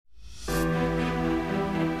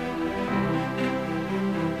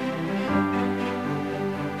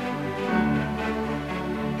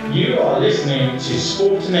You are listening to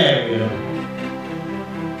Sportinarium,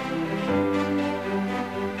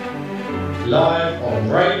 live on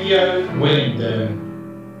Radio Willingdon.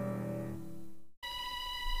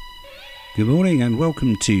 Good morning and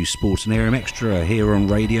welcome to Sportinarium Extra here on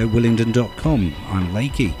RadioWillingdon.com. I'm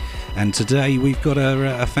Lakey, and today we've got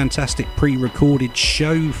a fantastic pre-recorded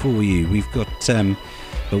show for you. We've got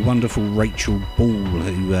the wonderful Rachel Ball,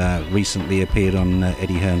 who recently appeared on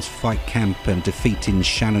Eddie Hearn's Fight Camp and defeating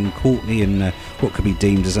Shannon Courtney in what could be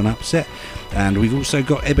deemed as an upset. And we've also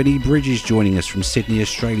got Ebony Bridges joining us from Sydney,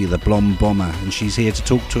 Australia, the Blonde Bomber, and she's here to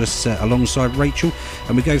talk to us alongside Rachel,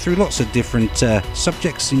 and we go through lots of different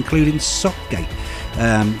subjects, including Sockgate.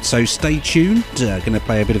 So stay tuned. Going to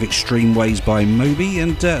play a bit of Extreme Ways by Moby,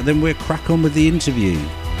 and then we'll crack on with the interview.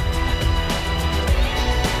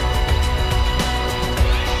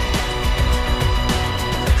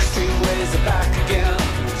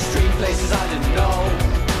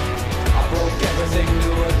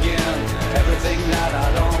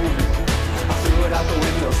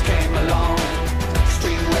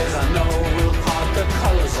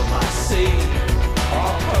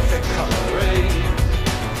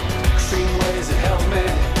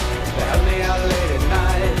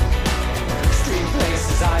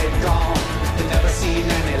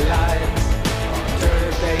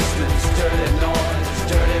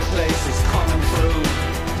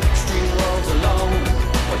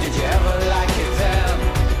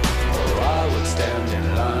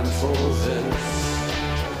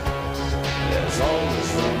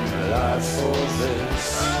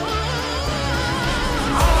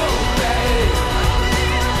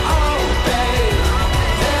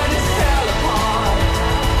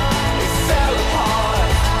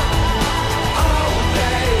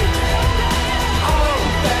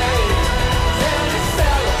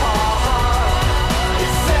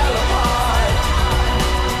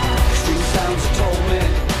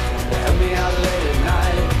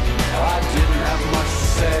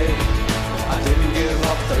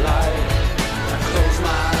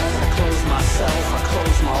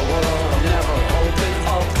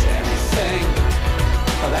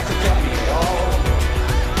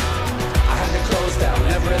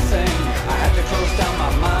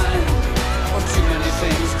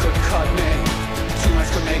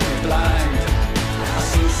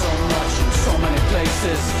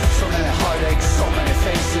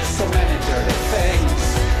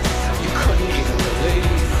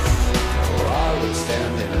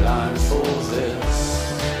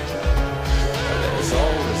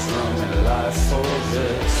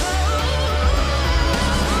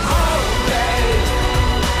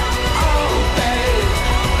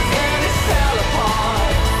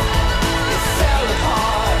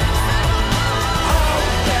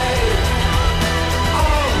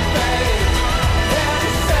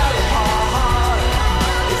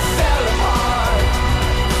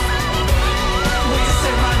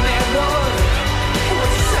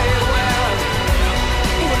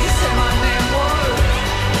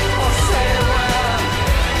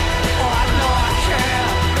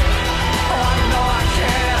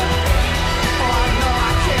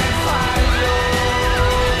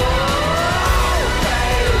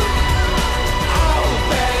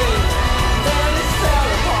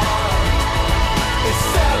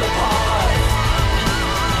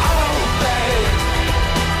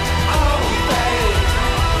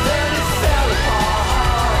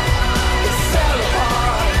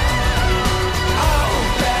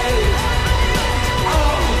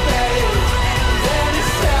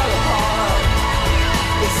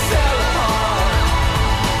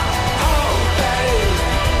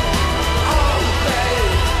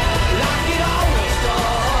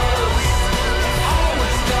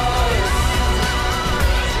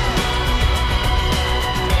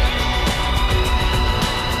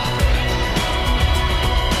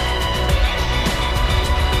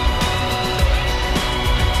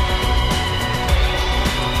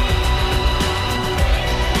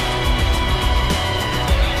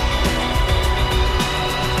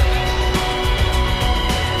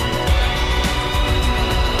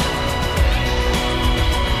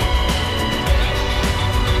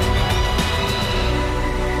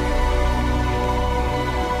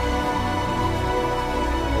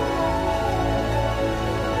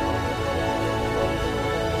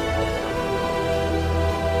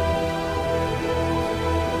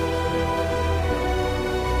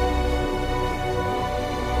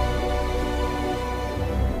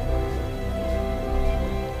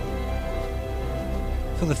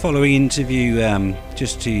 For the following interview,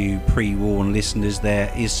 just to pre-warn listeners,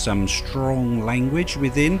 there is some strong language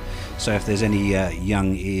within, so if there's any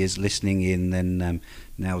young ears listening in, then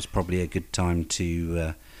now's probably a good time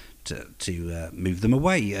to move them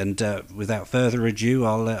away. And without further ado,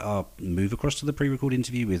 I'll move across to the pre-recorded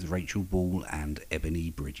interview with Rachel Ball and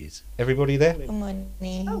Ebony Bridges. Everybody there? Good morning.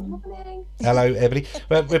 Oh, morning. Hello, Ebony.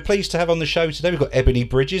 Well, we're pleased to have on the show today. We've got Ebony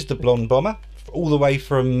Bridges, the blonde bomber, all the way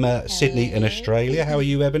from Sydney in Australia. How are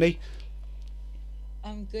you, Ebony?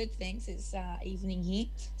 I'm good, thanks. It's evening here,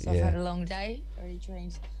 so Yeah. I've had a long day. Already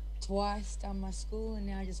trained twice, done my school, and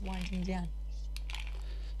now just winding down.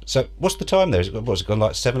 So, what's the time there? What's it gone,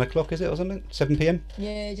 like 7 o'clock, is it, or something? 7 p.m?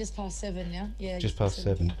 Yeah, just past 7 now. Yeah, Just past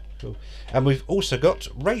 7. Cool. And we've also got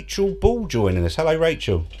Rachel Ball joining us. Hello,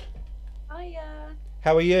 Rachel. Hiya.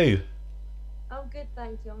 How are you? I'm good,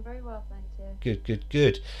 thank you. I'm very well, thank you. Good, good,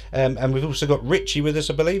 good. And we've also got Richie with us,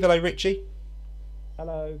 I believe. Hello, Richie.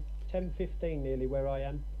 Hello, 10:15 nearly where I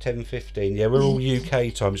am. 10:15. Yeah, we're all UK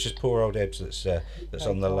time. It's just poor old Ebbs that's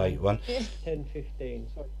on the late one.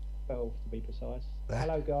 10:15, sorry, 12 to be precise. That-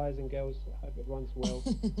 Hello guys and girls, hope everyone's well.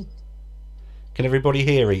 Can everybody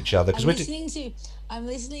hear each other? Because I'm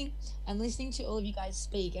listening to all of you guys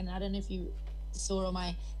speak, and I don't know if you saw all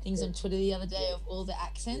my things on Twitter the other day of all the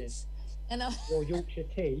accents, and I. Your Yorkshire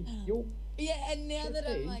tea, Yeah, and now that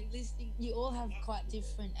I'm Tea? like listening, you all have quite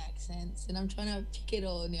different accents, and I'm trying to pick it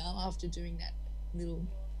all now after doing that little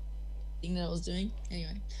thing that I was doing.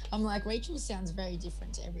 Anyway, I'm like, Rachel sounds very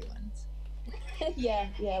different to everyone. yeah,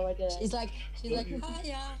 I do. She's like, hiya.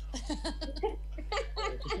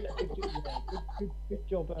 good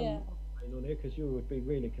job Yeah. playing on here because you would be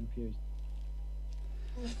really confused.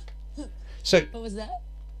 so What was that?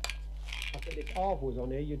 I said if Arv was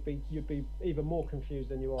on here, you'd be even more confused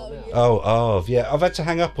than you are Oh, now. yeah. Oh, Arv, yeah. I've had to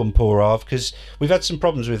hang up on poor Arv because we've had some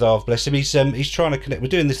problems with Arv. Bless him. He's trying to connect. We're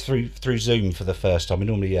doing this through Zoom for the first time. We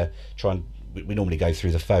normally we normally go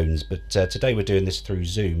through the phones, but today we're doing this through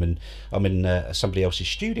Zoom, and I'm in somebody else's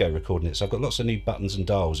studio recording it. So I've got lots of new buttons and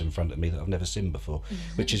dials in front of me that I've never seen before,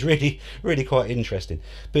 which is really, really quite interesting.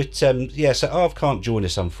 But yeah, so Arv can't join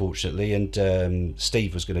us unfortunately, and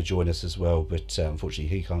Steve was going to join us as well, but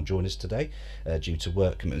unfortunately he can't join us today due to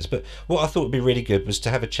work commitments. But what I thought would be really good was to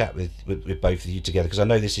have a chat with both of you together, because I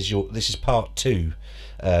know this is part 2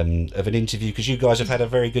 of an interview, because you guys have had a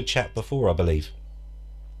very good chat before, I believe.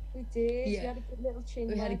 We did. Yeah. We had a good little chin.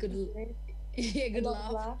 We had a good, yeah, good A lot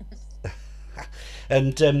of laugh. laughs.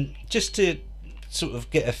 And just to sort of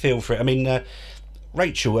get a feel for it, I mean,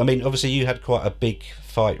 Rachel, I mean, obviously you had quite a big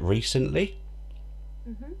fight recently,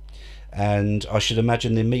 and I should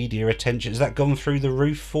imagine the media attention, has that gone through the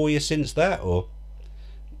roof for you since that, or?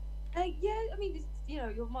 Yeah, I mean, it's,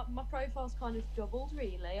 my profile's kind of doubled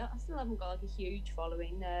really. I still haven't got like a huge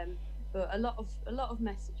following, but a lot of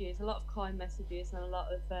messages, a lot of kind messages, and a lot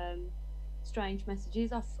of strange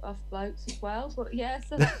messages off blokes as well. But yeah,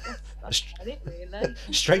 so that's about it really.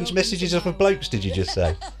 Strange Welcome messages to off my of blokes, did world. you just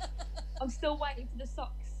say? I'm still waiting for the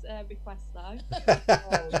socks request though.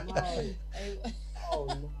 Oh no! Oh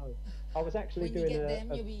no! I was actually When you doing get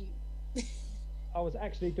them, you'll be.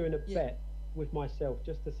 a Yeah. bet with myself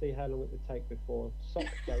just to see how long it would take before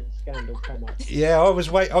Socksgate scandal come up. Yeah,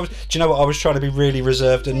 do you know what, I was trying to be really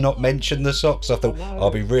reserved and not mention the socks. I thought I know.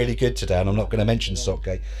 I'll be really good today and I'm not going to mention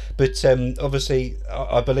Sockgate. But obviously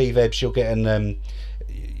I believe, Ebbs, you're getting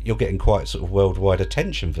quite sort of worldwide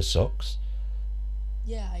attention for socks.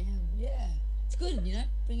 Yeah, I am. Yeah, it's good,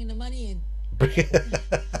 bringing the money in.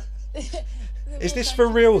 Is this for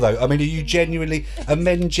real though? I mean, are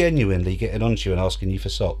men genuinely getting onto you and asking you for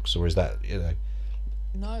socks, or is that,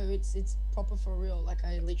 No, it's proper for real. Like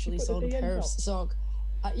I literally put the sold a DMs pair of up? sock.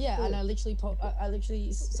 Yeah, and I literally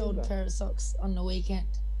sold a up? pair of socks on the weekend.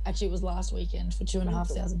 Actually, it was last weekend for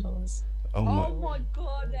 $2,500 Oh my, Oh my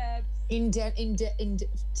god,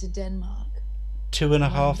 to Denmark.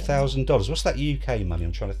 $2,500. What's that UK money?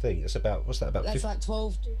 I'm trying to think. What's that about? That's 50, like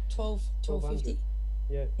 12.50.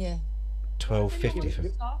 Yeah. Yeah. 12.50 for.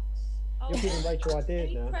 socks. Oh, You're giving Rachel ideas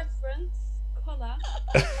any now. preference, colour,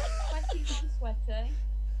 sweaty,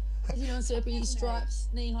 non-sweaty. Sweaty stripes,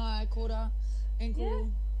 knee high, quarter, ankle,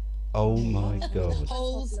 Oh my god.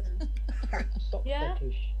 holes. Sock Yeah.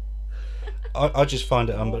 fetish. I just find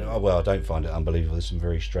it well, I don't find it unbelievable. There's some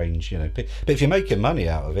very strange, but if you're making money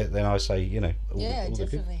out of it, then I say, Yeah,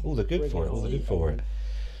 definitely. all the good for it, all the good for it. Brilliant.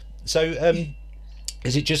 So,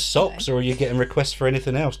 is it just socks, or are you getting requests for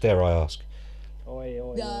anything else? Dare I ask? Oi,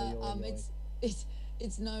 oi, oi, oi, oi.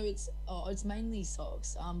 It's mainly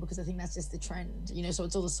socks, because I think that's just the trend, so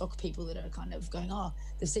it's all the sock people that are kind of going,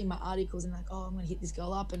 they've seen my articles and like, I'm gonna hit this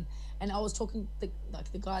girl up, and I was talking the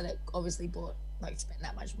guy that obviously bought like spend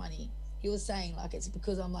that much money. He was saying like it's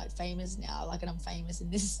because I'm like famous now, like, and I'm famous in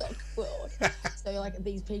this sock world. So like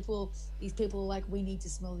these people like, we need to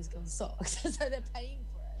smell this girl's socks, so they're paying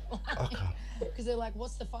for it. Okay. Because they're like,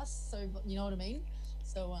 what's the fuss? So you know what I mean?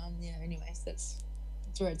 So yeah. Anyways, that's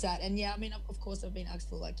where it's at. And yeah, I mean, of course, I've been asked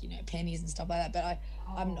for like, you know, pennies and stuff like that, but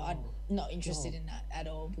I'm not interested in that at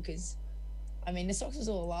all, because I mean, the socks was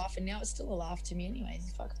all a laugh, and now it's still a laugh to me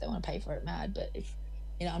anyways. Fuck, if they want to pay for it, mad. But if,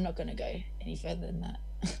 you know, I'm not going to go any further than that.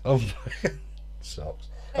 Oh, socks.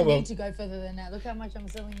 I Oh, don't well, need to go further than that. Look how much I'm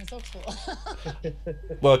selling the socks for.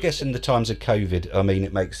 well, I guess in the times of COVID, I mean,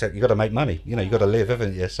 it makes sense. You got to make money. You know, you got to live,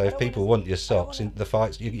 haven't you? So if people want your socks in the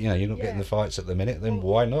fights, you know, you're not getting the fights at the minute, then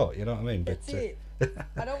why not? You know what I mean? That's it.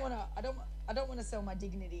 I don't want to sell my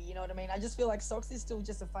dignity. You know what I mean? I just feel like socks is still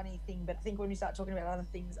just a funny thing. But I think when we start talking about other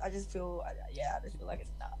things, I just feel like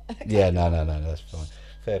it's not. Yeah, no, that's fine.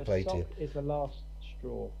 Fair The play to sock you. is the last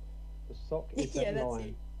straw. The sock is Yeah, that that's line.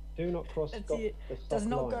 it. Do not cross That's the it. sock Does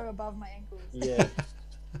not line. go above my ankles. Yeah,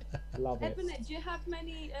 love it. Ebony, do you have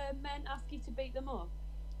many men ask you to beat them up?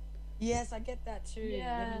 Yes, I get that too.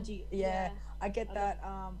 Yeah. I get I that.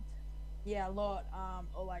 A lot.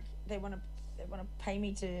 Or like they want to pay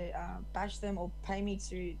me to bash them, or pay me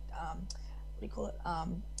to what do you call it?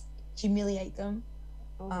 Humiliate them.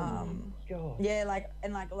 Oh my God. Yeah, like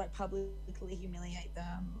publicly humiliate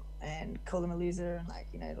them and call them a loser, and like,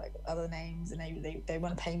 you know, like other names, and they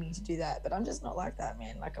want to pay me to do that. But I'm just not like that,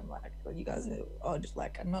 man. Like, I'm like, well, you guys are odd.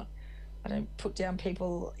 Like, I don't put down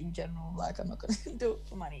people in general. Like, I'm not gonna do it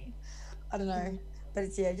for money. I don't know, but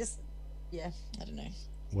it's I don't know.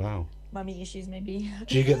 Wow. Mummy issues maybe.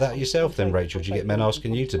 Do you get that yourself then, Rachel? Do you get men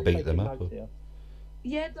asking you to beat them up? Or?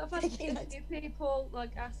 Yeah, I've had a few people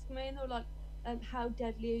like ask me, and they're like, how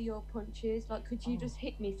deadly are your punches? Like, could you just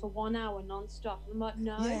hit me for 1 hour non-stop? I'm like,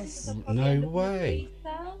 no. Yes. because I'll probably No end up in a way. police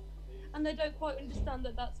cell. And they don't quite understand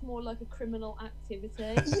that that's more like a criminal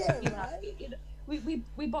activity. Yeah, You know, right.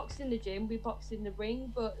 we boxed in the gym, we boxed in the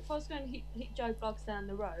ring, but if I was going to hit Joe Bloggs down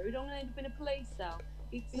the road, I'm going to end up in a police cell.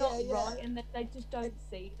 It's not right, and they just don't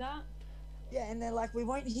see that. Yeah, and they're like, we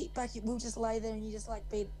won't hit back. We'll just lay there, and you just like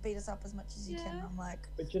beat us up as much as you can. Yeah. I'm like,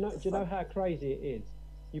 But do you know how crazy it is?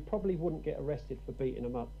 You probably wouldn't get arrested for beating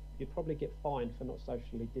them up. You'd probably get fined for not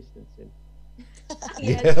socially distancing.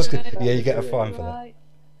 Yeah, you get a fine for that. Right.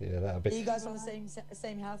 Yeah, that'd are be. you guys from the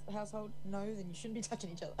same household? No, then you shouldn't be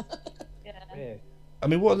touching each other. Yeah. I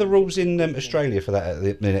mean, what are the rules in Australia for that at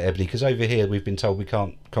the minute, Ebony? Because over here we've been told we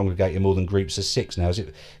can't congregate in more than groups of 6 now.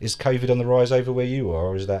 Is COVID on the rise over where you are,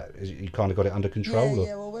 or is you kind of got it under control?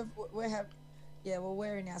 Yeah, well,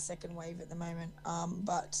 we're in our second wave at the moment.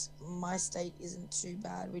 But my state isn't too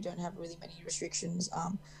bad. We don't have really many restrictions.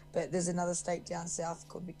 But there's another state down south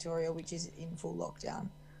called Victoria, which is in full lockdown.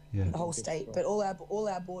 Yeah. The whole state, but all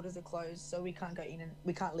our borders are closed, so we can't go in, and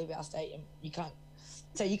we can't leave our state, and you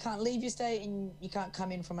can't leave your state, and you can't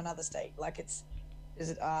come in from another state. Like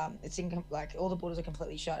like all the borders are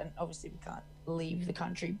completely shut, and obviously we can't leave the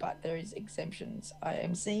country, but there is exemptions I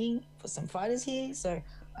am seeing for some fighters here, so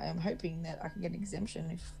I am hoping that I can get an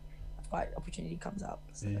exemption if a fight opportunity comes up.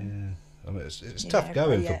 So, Yeah, I mean, it's you tough know,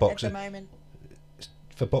 going but for yeah, boxers. At the moment,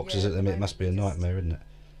 For boxers at the minute, it must be a nightmare, isn't it?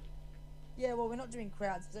 yeah, well, we're not doing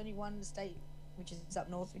crowds. There's only one state, which is up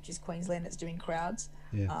north, which is Queensland, that's doing crowds.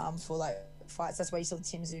 Yeah. For like fights. That's why you saw the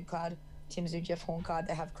Tim Tszyu, Jeff Horn card.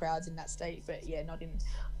 They have crowds in that state, but yeah, not in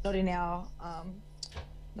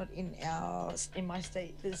my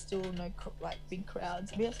state. There's still no like big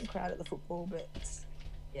crowds. We have some crowd at the football, but it's,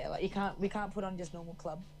 yeah, like we can't put on just normal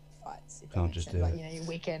club fights. If that Can't makes just sense. do like, it. you know, your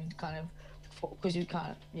weekend kind of, because you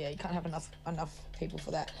can't have enough people for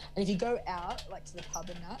that. And if you go out like to the pub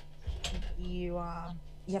and that, you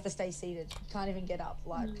have to stay seated. You can't even get up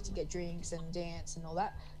like to get drinks and dance and all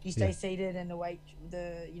that. You stay seated, and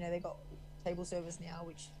they got table service now,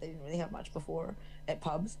 which they didn't really have much before at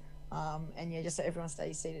pubs. And yeah, just so everyone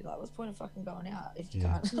stays seated. Like, what's the point of fucking going out if you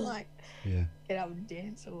can't like get up and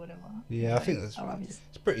dance or whatever? Yeah, I think it's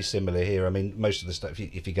pretty similar here. I mean, most of the stuff,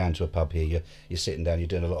 if you go into a pub here, you're sitting down, you're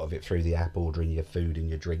doing a lot of it through the app, ordering your food and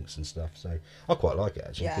your drinks and stuff. So I quite like it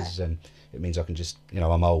actually, because it means I can just,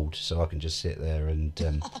 I'm old, so I can just sit there and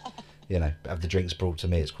have the drinks brought to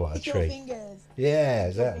me. It's quite a treat. Yeah,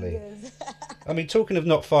 exactly. I mean, talking of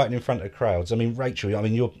not fighting in front of crowds, I mean, Rachel,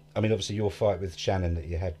 obviously your fight with Shannon that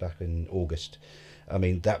you had back in August. I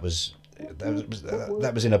mean, that was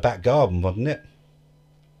in a back garden, wasn't it?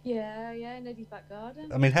 Yeah, in Eddie's back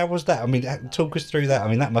garden. I mean, how was that? I mean, talk us through that. I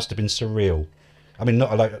mean, that must have been surreal. I mean,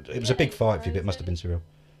 not like it was a big fight for you, but it must have been surreal.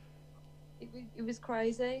 It was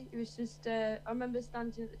crazy. It was just I remember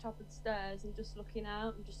standing at the top of the stairs and just looking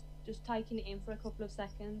out and just taking it in for a couple of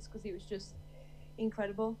seconds, because it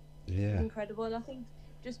incredible. Yeah. Incredible. And I think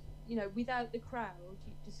just, you know, without the crowd,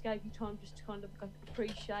 it just gave you time just to kind of like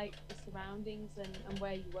appreciate the surroundings and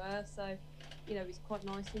where you were. So, you know, it's quite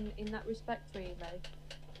nice in that respect, really.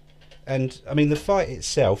 And I mean, the fight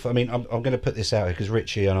itself, I mean, I'm going to put this out here because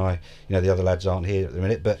Richie and I, you know, the other lads aren't here at the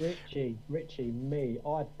minute, but Richie, me,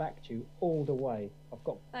 I backed you all the way. I've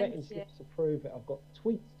got betting slips to prove it. I've got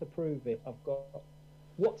tweets to prove it. I've got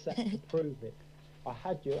WhatsApp to prove it. I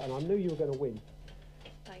had you, and I knew you were going to win.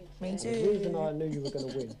 Thank you. Me too. And the reason I knew you were going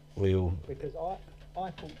to win, because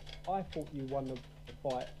I thought you won the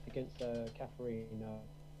fight against Catherine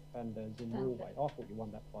Vanders in Norway. I thought you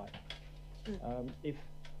won that fight. If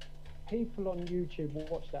people on YouTube will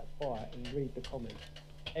watch that fight and read the comments,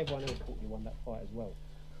 everyone else thought you won that fight as well.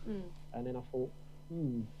 And then I thought,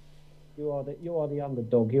 you are the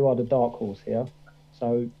underdog, you are the dark horse here.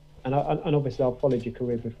 So, and obviously I followed your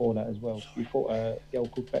career before that as well. You fought a girl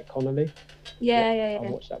called Beck Connolly. Yeah. I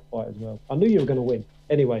watched that fight as well. I knew you were going to win.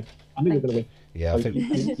 Anyway, I knew you were going to win. Yeah, I think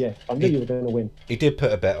I knew you were going to win. he did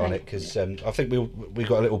put a bet on it because I think we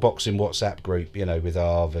got a little boxing WhatsApp group, you know, with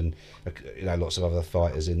Arv and you know lots of other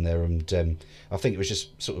fighters in there, and I think it was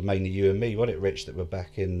just sort of mainly you and me, wasn't it, Rich, that were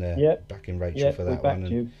back in Rachel for that one,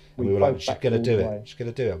 and we were like, she's going to do it. She's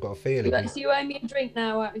going to do it. I've got a feeling. So you owe me a drink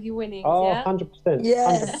now out of your winnings, Oh, yeah? 100%.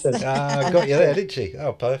 Yes. 100%. Got you there, didn't she?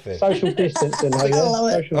 Oh, perfect. Social distancing.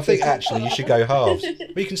 I think actually you should go halves.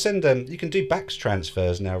 But you can send you can do backs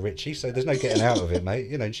transfers now, Richie. So there's no getting out of it, mate.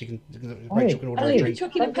 You know, Rachel can order a drink.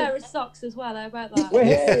 Chuck in a pair of socks as well. How about that?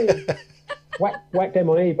 Yeah. whack them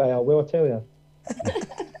on eBay. I will tell you.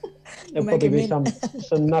 There'll probably be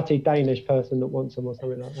some nutty Danish person that wants them or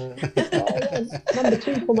something like that. Number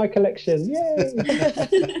 2 for my collection.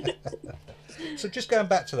 Yay! So just going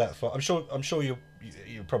back to that fight, I'm sure you're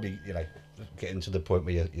probably, you know, getting to the point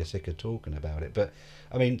where you're sick of talking about it. But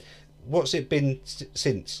I mean, what's it been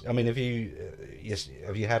since? I mean, have you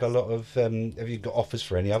had a lot of have you got offers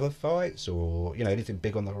for any other fights, or you know, anything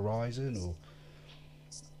big on the horizon, or?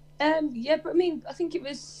 Yeah, but I mean, I think it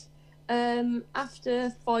was after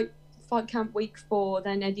fight camp week 4.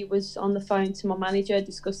 Then Eddie was on the phone to my manager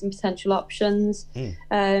discussing potential options.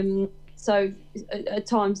 So at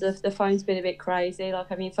times the phone's been a bit crazy, like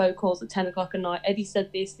having phone calls at 10 o'clock at night. Eddie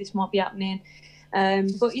said this might be happening.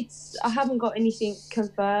 But I haven't got anything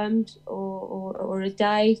confirmed or a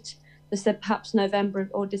date. They said perhaps November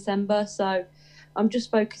or December. So I'm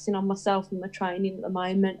just focusing on myself and my training at the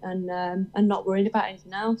moment, and not worrying about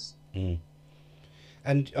anything else.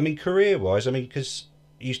 And I mean, career-wise, I mean, because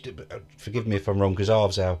forgive me if I'm wrong, because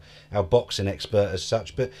Arv's our boxing expert as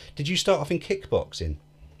such. But did you start off in kickboxing?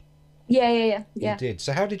 Yeah. You did.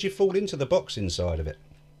 So how did you fall into the boxing side of it?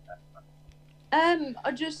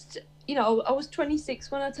 I just, you know, I was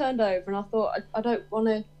 26 when I turned over, and I thought I don't want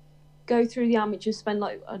to go through the amateurs, spend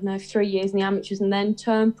like, I don't know, 3 years in the amateurs and then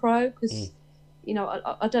turn pro, because, you know,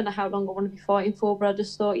 I don't know how long I want to be fighting for, but I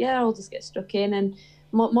just thought, yeah, I'll just get stuck in. And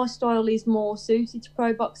my style is more suited to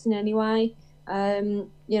pro boxing anyway. You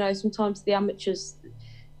know, sometimes the amateurs,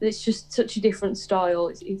 it's just such a different style.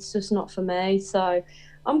 It's just not for me. So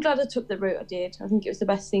I'm glad I took the route I did. I think it was the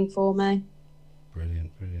best thing for me.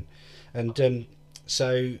 Brilliant. And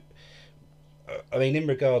so, I mean, in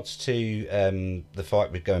regards to the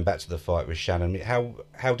fight, with going back to the fight with Shannon,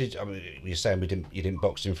 how did, I mean, you're saying you didn't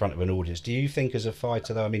box in front of an audience. Do you think as a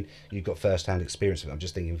fighter, though, I mean, you've got first-hand experience of it. I'm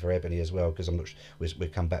just thinking for Ebony as well, because I'm not sure, we'll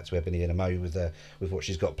come back to Ebony in a mo with what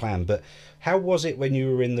she's got planned. But how was it when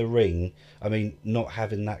you were in the ring? I mean, not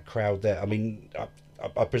having that crowd there. I mean,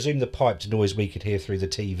 I presume the piped noise we could hear through the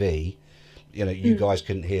TV, you know, you guys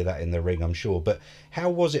couldn't hear that in the ring, I'm sure. But how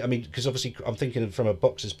was it? I mean, because obviously I'm thinking from a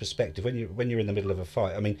boxer's perspective, when you're in the middle of a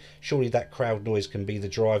fight, I mean, surely that crowd noise can be the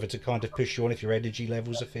driver to kind of push you on if your energy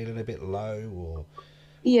levels are feeling a bit low, or...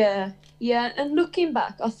 Yeah. And looking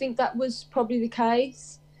back, I think that was probably the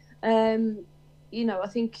case. You know, I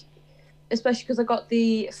think, especially because I got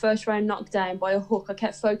the first round knocked down by a hook, I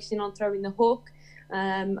kept focusing on throwing the hook,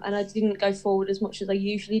 and I didn't go forward as much as I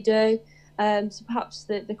usually do. So perhaps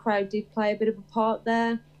the crowd did play a bit of a part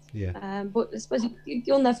there. Yeah. But I suppose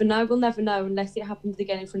you'll never know. We'll never know unless it happens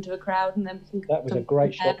again in front of a crowd, and then we can. That was a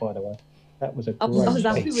great shot, by the way. That was a great I was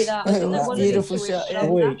shot. happy with that. I think that was a Beautiful victory, shot, but I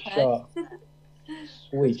was Sweet happy. shot.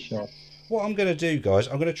 Sweet shot. What I'm going to do, guys,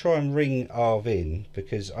 I'm going to try and ring Arv in,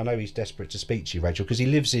 because I know he's desperate to speak to you, Rachel, because he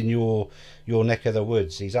lives in your neck of the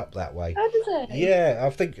woods. He's up that way. How does it? Yeah, I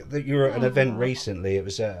think that you were at an event recently. It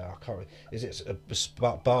was I can't remember, is it a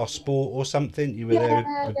bar sport or something? You were there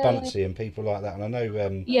with Buncey and people like that. And I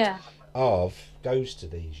know Arv goes to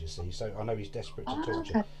these, you see, so I know he's desperate to talk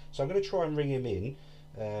to you. So I'm going to try and ring him in,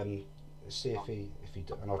 see if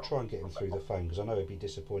and I'll try and get him through the phone because I know he'd be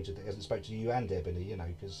disappointed that he hasn't spoken to you and Ebony, you know,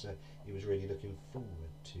 because he was really looking forward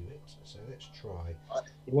to it. So let's try.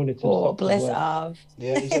 He wanted to. Oh, bless Arv.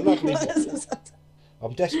 Yeah, he's a lovely.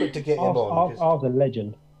 I'm desperate to get him on. Arv's a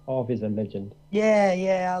legend. Arv is a legend.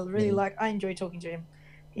 Yeah, I really I enjoy talking to him.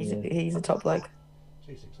 He's a top bloke.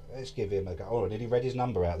 Let's give him a go. Oh, did he read his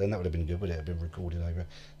number out then? That would have been good, would it have been recorded over?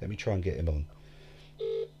 Let me try and get him on.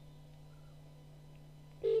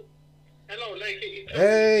 Hello, lady.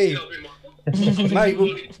 Hey, mate,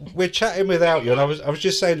 we're chatting without you, and I was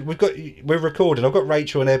just saying we're recording. I've got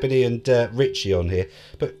Rachel and Ebony and Richie on here,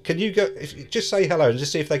 but can you just say hello and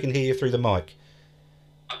just see if they can hear you through the mic?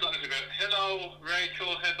 I've got nothing about hello,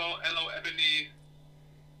 Rachel. Hello, Ebony.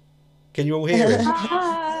 Can you all hear him?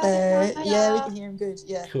 Yeah, we can hear him good.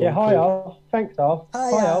 Yeah. Cool, Yeah, hi, cool. Arv. Thanks, Arv.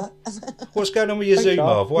 Hi, Arv. What's going on with your Thanks, Zoom,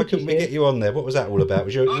 Arv. Arv? Why Richie's couldn't we here. get you on there? What was that all about?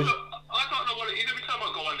 I don't know what it is. Every time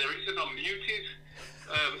I go on there, it says I'm muted.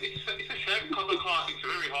 It's a shame because I can't. It's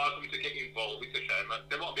very hard for me to get involved. It's a shame.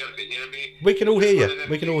 They won't be able to hear me. We can all hear you.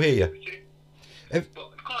 We can all hear you. But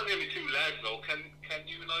I can't hear me too loud though. Can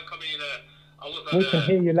you like? I mean, I was on. We can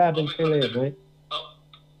hear you loud and clear, mate.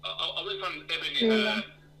 I went on Ebony's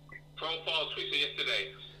profile Twitter yesterday,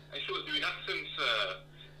 and she was doing accents,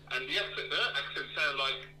 and the accent, her accent sounded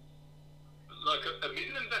like a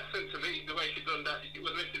Midlands accent to me. The way she done that, it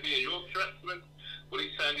was meant to be a Yorkshire accent, but it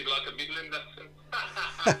sounded like a Midlands accent.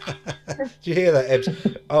 Did you hear that,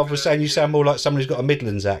 Ebs? Arv was saying you sound more like someone who's got a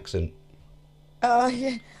Midlands accent. Oh,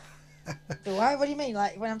 yeah. Do I? What do you mean?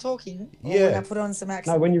 Like when I'm talking? Or Yeah. when I put on some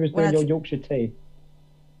accent? No, when you was When doing I your Yorkshire tea.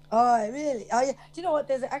 Oh, really? Oh, yeah. Do you know what?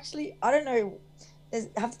 There's actually, I don't know. I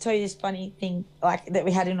have to tell you this funny thing, like that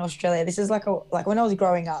we had in Australia. This is like when I was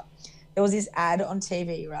growing up, there was this ad on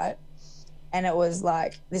TV, right? And it was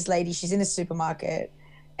like this lady. She's in a supermarket,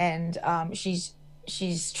 and she's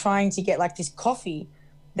trying to get like this coffee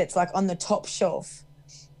that's like on the top shelf,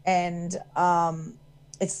 and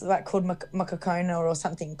it's like called Macacona or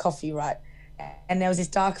something coffee, right? And there was this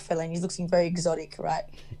dark fella, and he's looking very exotic, right?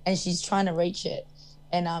 And she's trying to reach it,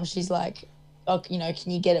 and she's like, "Oh, you know,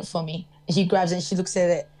 can you get it for me?" And she grabs it, and she looks at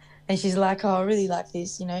it, and she's like, "Oh, I really like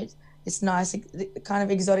this. You know, it's nice, kind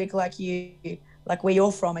of exotic, like you, like where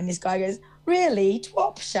you're from." And this guy goes, "Really,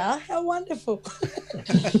 Twopshire? How wonderful!"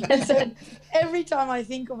 And so every time I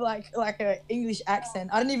think of like an English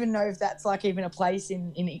accent, I don't even know if that's like even a place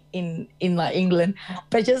in like England,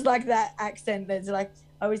 but just like that accent, that's like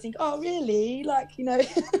I always think, "Oh, really? Like, you know."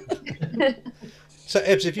 So,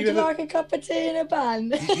 Ebs, if you Would ever you like a cup of tea and a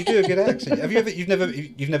bun? you do a good accent. Have you ever?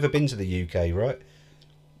 You've never been to the UK, right?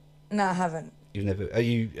 No, I haven't. You've never. Are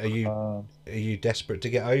you desperate to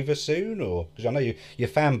get over soon, or because I know your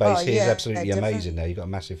fan base here is absolutely amazing. Now you've got a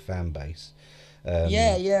massive fan base.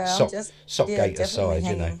 Yeah. Sockgate aside,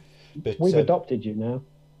 you know. But We've adopted you now.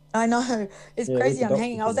 I know, it's Yeah, crazy. we've I'm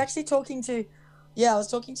hanging. adopted I was you. actually talking to, I was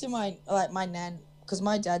talking to my nan, because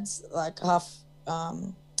my dad's like half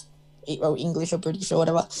English or British or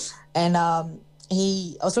whatever, and I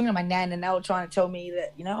was talking to my nan, and they were trying to tell me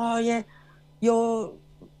that, you know, oh yeah, you're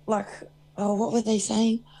like, oh, what were they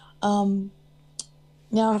saying? Now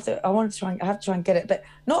I have to try and get it, but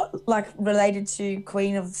not like related to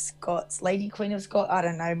Queen of Scots, Lady Queen of Scots. I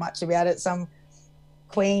don't know much about it. Some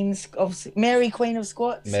Mary Queen of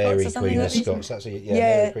Scots. Mary Scots or Queen of like Scots. That's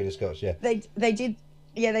Mary Queen of Scots. Yeah.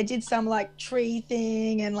 They did some like tree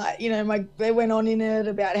thing, and like, you know, they went on in it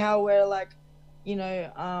about how we're like, you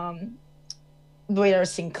know, we're a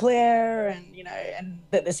Sinclair, and you know, and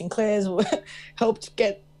that the Sinclairs helped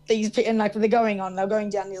get these people, and like they're going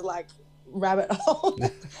down this like rabbit hole.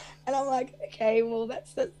 And I'm like, okay, well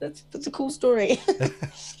that's a cool story.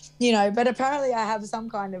 You know, but apparently I have some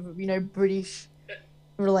kind of, you know, British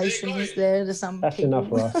relations there to some That's people. enough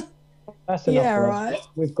for us. That's enough Yeah, for us. right.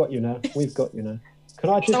 We've got you now. Can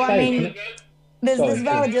I just So, say? I mean, there's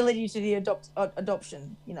Sorry, validity to the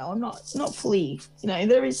adoption. You know, I'm not fully. You know,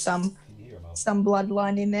 there is some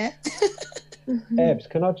bloodline in there. Ebs,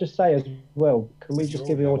 can I just say as well? Can we just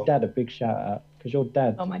give your dad a big shout out? Because your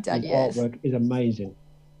dad, Oh, my dad, his yes. artwork is amazing,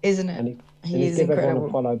 Isn't and it? he He is give everyone a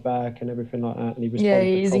incredible. follow back and everything like that. And he responds Yeah, to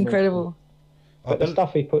he is comments. incredible. But the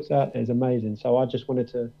stuff he puts out there is amazing. So I just wanted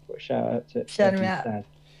to put a shout out to Shout him Ebs' out. dad.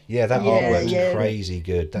 Yeah, that Yeah, artwork's yeah. crazy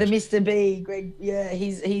good. The Mr. B, Greg. Yeah,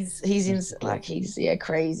 he's in like he's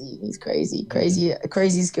crazy. He's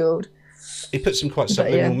crazy skilled. He puts some quite But,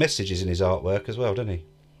 subliminal yeah. messages in his artwork as well, doesn't he?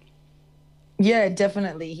 Yeah,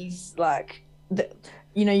 definitely. He's like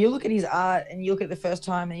you know, you look at his art and you look at the first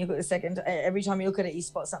time and you look at the second. Every time you look at it, you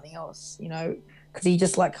spot something else. You know, because he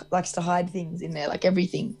just likes to hide things in there, like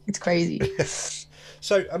everything. It's crazy.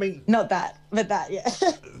 So I mean, not that, but that, yeah.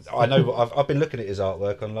 I know. I've been looking at his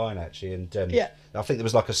artwork online actually, and yeah, I think there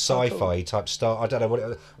was like a sci-fi type style. I don't know what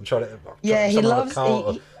it, I'm trying to. Yeah, he loves.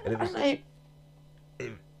 There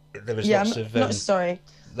was lots of. Not sorry.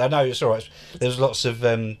 No, it's all right. There was lots of.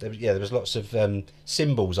 There was lots of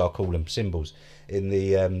symbols. I'll call them symbols in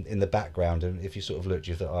the background, and if you sort of looked,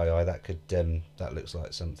 you thought, aye, that could that looks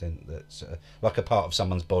like something that's like a part of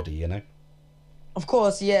someone's body, you know. Of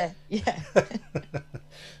course, yeah.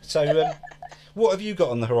 So, what have you got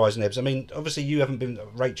on the horizon, Ebbs? I mean, obviously you haven't been.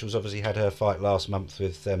 Rachel's obviously had her fight last month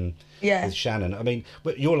with Shannon. I mean,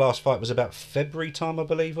 your last fight was about February time, I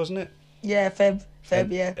believe, wasn't it? Yeah, Feb.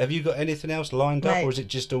 Yeah. Have you got anything else lined up, or is it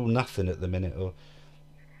just all nothing at the minute? Or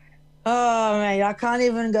oh mate, I can't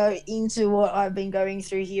even go into what I've been going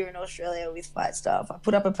through here in Australia with fight stuff. I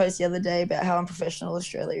put up a post the other day about how unprofessional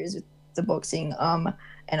Australia is with the boxing.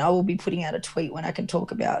 And I will be putting out a tweet when I can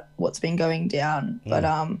talk about what's been going down. But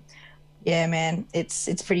yeah, man,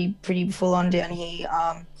 it's pretty full on down here.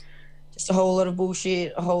 Just a whole lot of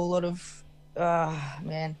bullshit, a whole lot of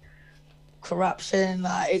corruption.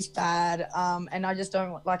 It's bad. And I just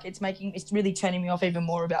don't like. It's really turning me off even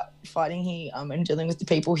more about fighting here. And dealing with the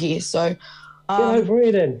people here. So get over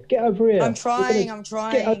here then. Get over here. I'm trying.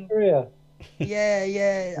 Get over here.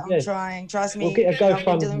 Yeah, I'm trying. Trust me. We'll get a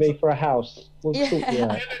GoFundMe for a house. We'll sort you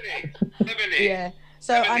out. Yeah.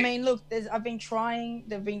 So I mean, look, I've been trying.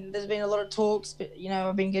 There's been a lot of talks, but you know,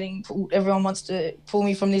 I've been getting pulled. Everyone wants to pull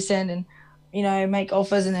me from this end, and you know, make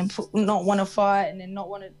offers, and then not want to fight, and then not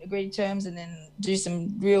want to agree to terms, and then do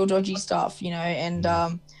some real dodgy stuff, you know.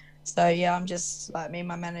 And so yeah, I'm just like me and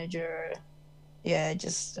my manager. Yeah,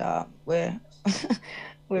 just we're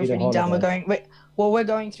pretty done. We're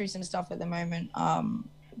going through some stuff at the moment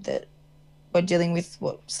that we're dealing with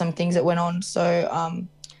some things that went on. So,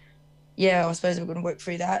 yeah, I suppose we're going to work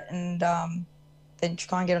through that and then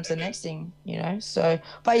try and get on to the next thing, you know. So,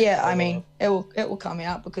 but yeah, I mean, it will come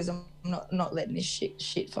out because I'm not letting this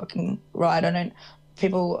shit fucking ride. I don't.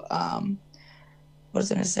 People, what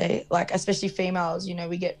was I going to say? Like, especially females, you know,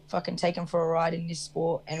 we get fucking taken for a ride in this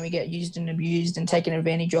sport, and we get used and abused and taken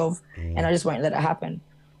advantage of, and I just won't let it happen.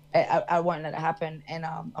 I won't let it happen, and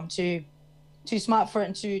I'm too smart for it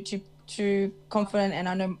and too confident, and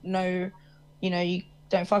I know, you know, you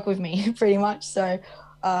don't fuck with me pretty much. So,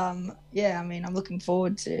 yeah, I mean, I'm looking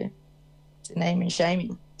forward to name and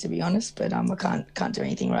shaming, to be honest, but I can't do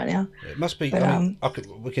anything right now. It must be. But, I mean,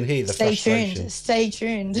 we can hear the frustration. Stay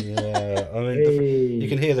tuned. Yeah, I mean, you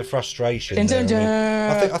can hear the frustration. Dun, dun,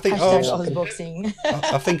 dun. I think boxing.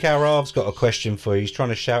 I think our Arv's got a question for you. He's trying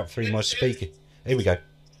to shout through my speaker. Here we go.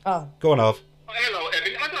 Oh. Go on, Arv. Hello,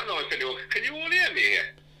 Evan. I don't know if anyone can you all hear me here?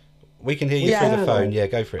 We can hear you through the phone. Yeah,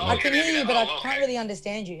 go for it. I can hear you, but I can't really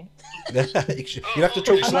understand you. You have to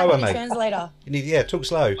talk slower, mate. Translator. Talk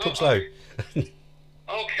slow. Talk slow. Okay,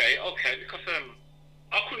 because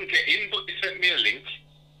I couldn't get in, but they sent me a link,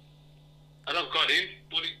 and I've got in,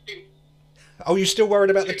 but it didn't. Oh, you're still worried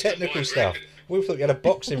about the technical stuff? We thought you had a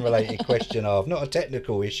boxing-related question, Arv, not a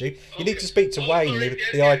technical issue. You need to speak to Wayne, the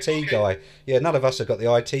IT guy. Yeah, none of us have got the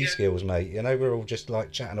IT skills, mate. You know, we're all just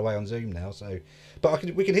like chatting away on Zoom now. So, but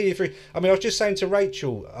we can hear you through. I mean, I was just saying to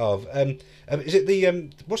Rachel, Arv, is it the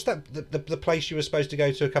what's that the place you were supposed to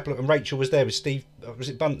go to a couple of? And Rachel was there with Steve. Was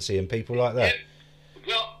it Buncey and people like that?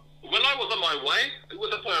 Yeah. Well, when I was on my way, it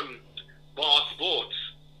was at Bar Sports.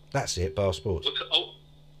 That's it, Bar Sports. But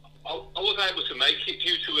I was able to make it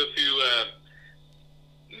due to a few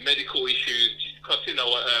medical issues, because you know.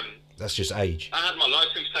 That's just age. I had my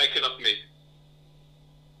license taken off me.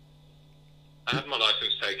 I had my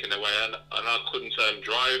license taken away, and I couldn't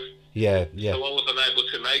drive. Yeah. So I wasn't able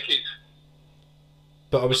to make it.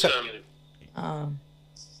 But I was. I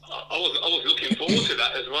was looking forward to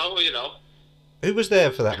that as well, you know. Who was there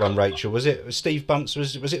for that one, Rachel? Was it Steve Bunce?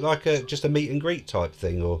 Was it like just a meet and greet type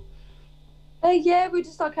thing, or? Yeah, we were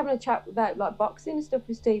just like having a chat about like boxing and stuff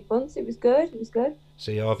with Steve Bunce. It was good.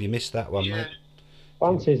 See, Harv, you missed that one, mate.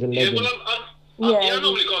 Bunce is a legend. Yeah, well, I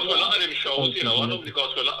normally go to a lot of them shows, you know. I normally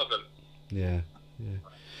go to a lot of them. Yeah.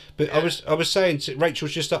 But I was saying,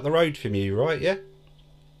 Rachel's just up the road from you, right? Yeah.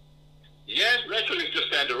 Yeah, Rachel is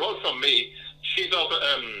just down the road from me. She's up at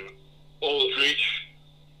Aldridge.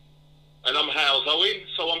 And I'm Hales Owen,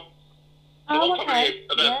 so I'm okay. Probably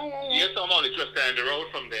about, yes, I'm only just down the road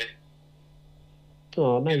from there.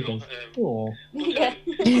 Oh, amazing.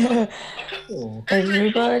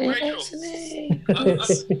 Everybody listening.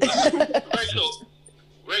 Rachel,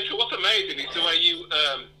 what's amazing is the way you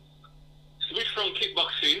switched from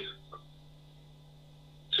kickboxing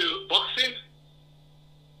to boxing.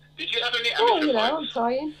 Did you have any Oh, amateur you know, fights? I'm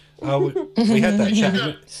trying. Oh, we had that Did chat.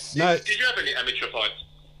 you, No, did you have any amateur fights?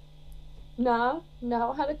 No,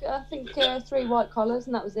 I had I think 3 white collars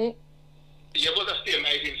and that was it. Yeah, well, that's the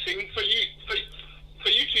amazing thing for you. For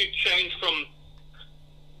you to change from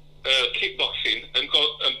kickboxing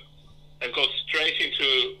and go straight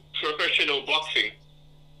into professional boxing,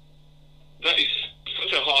 that is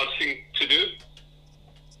such a hard thing to do.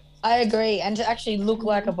 I agree, and to actually look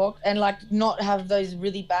like a box and like not have those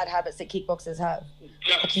really bad habits that kickboxers have.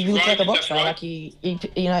 Like you look like a boxer, right. like you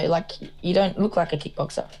know, like you don't look like a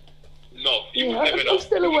kickboxer. No, you Yeah, would never know. I'm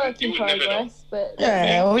still a work You in would never know. progress, but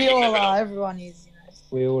Yeah, we you all never know. are. Everyone is, you know.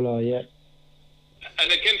 We all are, yeah.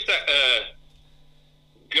 And against that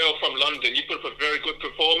girl from London, you put up a very good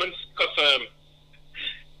performance. Because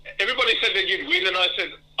everybody said that you'd win, and I said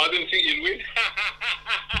I didn't think you'd win.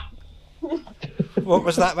 what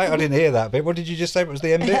was that, mate? I didn't hear that bit. What did you just say? What was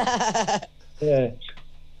the end bit? Yeah.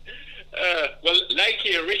 Well,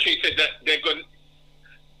 Lakey and Richie said that they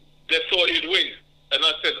thought you'd win, and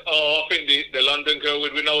I said, "Oh, I think the London girl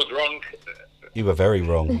would win." I was wrong. You were very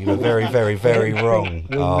wrong. You were very, very, very wrong.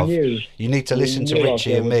 We Oh, knew. you need to We listen to knew our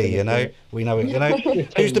Richie girl and was me. gonna You know, do it. we know it. You know,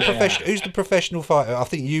 who's the professional fighter? I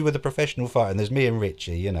think you were the professional fighter, and there's me and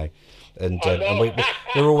Richie. You know, and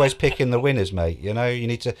we're always picking the winners, mate. You know, you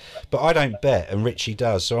need to. But I don't bet, and Richie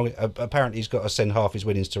does. So apparently he's got to send half his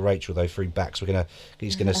winnings to Rachel though through backs.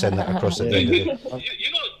 He's gonna send that across at the end of it. You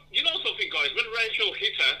know something, guys. When Rachel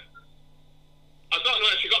hit her, I don't know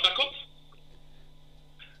if she got back up.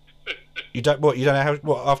 You don't know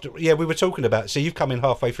how after we were talking about. So you've come in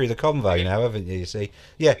halfway through the convo now, haven't you? You see,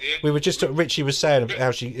 we were just Richie was saying about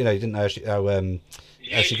how she, you know, didn't know how she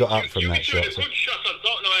got up from that shot. A good shot. I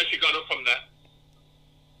don't know how she got up from that.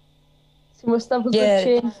 she must have a Yeah.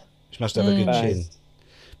 good chin. She must have a good chin.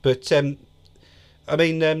 But I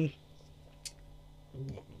mean,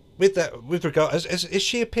 with regard, has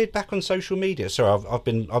she appeared back on social media? Sorry, I've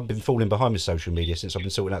been falling behind with social media since I've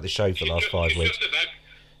been sorting out the show for the last 5 weeks.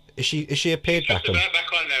 Is she appeared back on? Back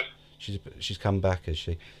on now. She's come back, has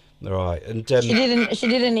she? All right, and She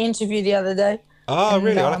did an interview the other day. oh and,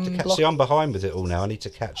 really? I'll have to catch. See, I'm behind with it all now. I need to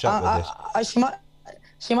catch up with this.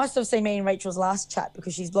 She must have seen me and Rachel's last chat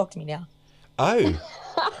because she's blocked me now.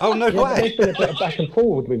 Oh no Yeah, way! there's been a bit of back and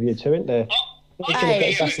forward with you two, isn't there?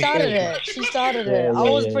 Hey, she started it. She started it. I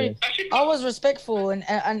was yeah. I was respectful and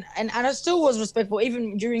I still was respectful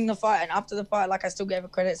even during the fight and after the fight. Like I still gave her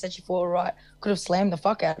credit, said she fought right. Could have slammed the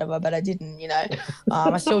fuck out of her, but I didn't. You know,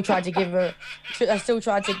 I still tried to give her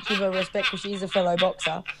respect because she's a fellow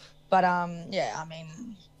boxer. But yeah, I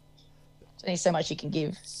mean, there's only so much you can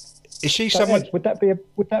give. Is she So, someone? Ed, would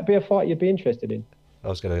that be a fight you'd be interested in? I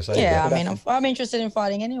was going to say. Yeah, I mean, I'm interested in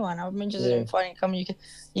fighting anyone. I'm interested in fighting come UK.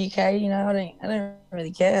 You know, I don't really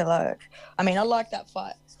care. Like, I mean, I like that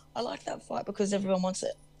fight. I like that fight because everyone wants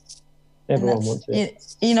it. Everyone wants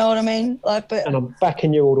it. You know what I mean? Like, but And I'm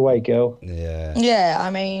backing you all the way, girl. Yeah. yeah, I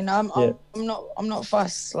mean, I'm not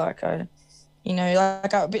fussed. Like you know,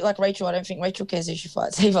 like a bit like Rachel. I don't think Rachel cares who she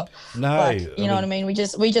fights either. No, Like, you know what I mean? We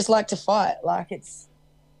just like to fight. Like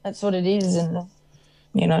that's what it is, and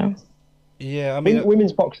you know. Yeah, I mean,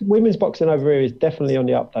 Women's boxing over here is definitely on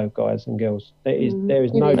the up, though, guys and girls. There is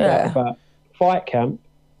no doubt about Fight Camp.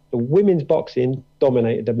 The women's boxing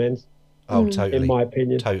dominated the men's. Oh, totally. In my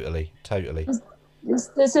opinion, Totally.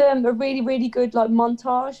 There's a really, really good like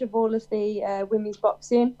montage of all of the women's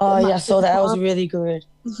boxing. Oh yeah, I saw that. That was really good.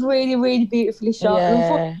 It's really, really beautifully shot. Yeah.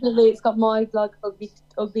 Unfortunately, it's got my like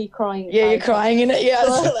ugly crying. Yeah, you're face. crying in it. Yeah, I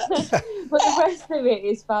saw that. But the rest of it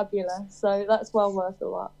is fabulous. So that's well worth a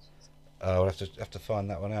watch. I'll have to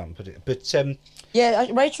find that one out and put it. But Yeah,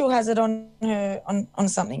 Rachel has it on her on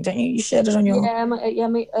something, don't you? You shared it on your. Yeah,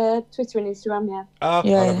 my Twitter and Instagram. Yeah. I'll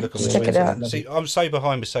have a look on just the check it internet. out. See, I'm so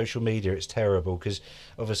behind with social media. It's terrible because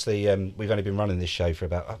obviously we've only been running this show for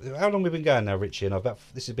about how long we've been going now, Richie? And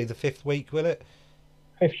this will be the 5th week, will it?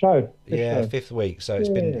 fifth show. 5th week. So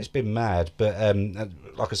it's been mad. But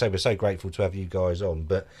like I say, we're so grateful to have you guys on.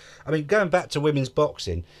 But I mean, going back to women's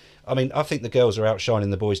boxing. I mean, I think the girls are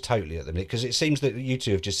outshining the boys totally at the minute because it seems that you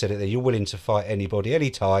two have just said it there. You're willing to fight anybody,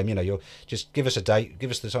 anytime. You know, you'll just give us a date,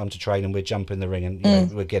 give us the time to train, and we'll jump in the ring and you know,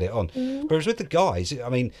 we'll get it on. Whereas with the guys, I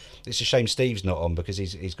mean, it's a shame Steve's not on because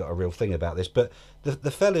he's got a real thing about this. But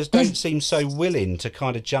the fellas don't seem so willing to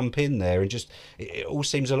kind of jump in there and just. It all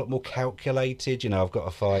seems a lot more calculated. You know, I've got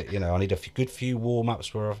to fight. You know, I need a good few warm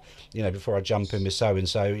ups before I jump in with so and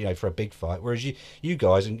so. You know, for a big fight. Whereas you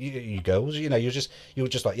guys and you girls, you know, you're just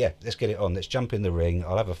like let's get it on. Let's jump in the ring.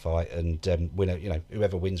 I'll have a fight and win. You know,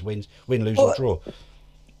 whoever wins, win, lose or draw.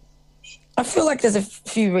 I feel like there's a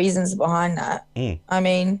few reasons behind that. I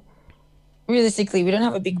mean, realistically, we don't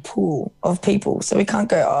have a big pool of people, so we can't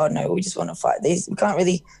go, oh no, we just want to fight these. We can't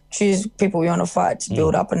really choose people we want to fight to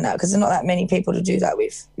build up on that, because there's not that many people to do that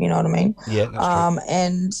with. You know what I mean? Yeah, that's true.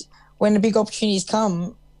 And when the big opportunities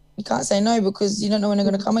come, you can't say no, because you don't know when they're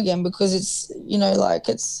going to come again, because it's, you know, like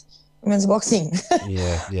it's women's boxing.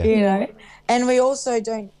 Yeah. You know, and we also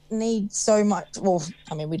don't need so much. Well,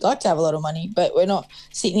 I mean, we'd like to have a lot of money, but we're not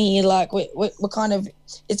sitting here like we're kind of.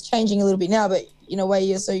 It's changing a little bit now, but in a way,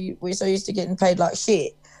 we're so used to getting paid like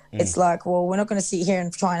shit. It's like, well, we're not going to sit here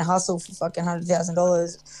and try and hustle for fucking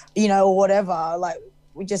 $100,000, you know, or whatever. Like,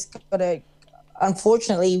 we just got to.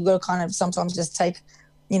 Unfortunately, we've got to kind of sometimes just take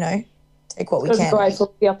what we can. Grace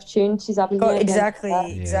all the opportunities, haven't you?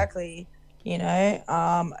 Exactly. You know,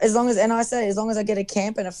 as long as I get a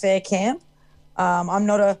camp and a fair camp, I'm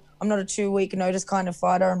not a 2-week notice kind of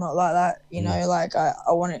fighter. I'm not like that. You know, like I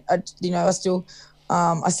want it.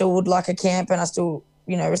 I still would like a camp, and I still,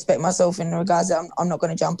 you know, respect myself in regards that I'm not going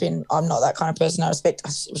to jump in. I'm not that kind of person. I respect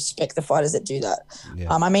the fighters that do that.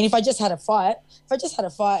 Yeah. I mean, if I just had a fight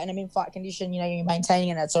and I'm in fight condition, you know, you're maintaining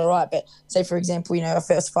it, that's all right. But say, for example, you know, a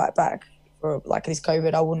first fight back for like this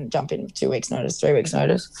COVID, I wouldn't jump in with 2 weeks notice, 3 weeks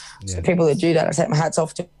notice. Yeah. So people that do that, I take my hats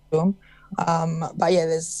off to them. But yeah,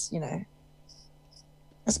 there's, you know,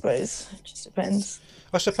 I suppose it just depends.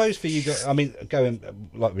 I suppose for you guys, I mean, going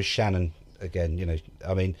like with Shannon again, you know,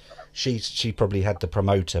 I mean, she probably had the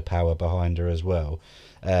promoter power behind her as well.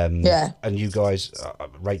 Yeah. And you guys,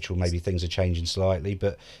 Rachel, maybe things are changing slightly,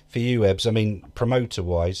 but for you, Ebbs, I mean,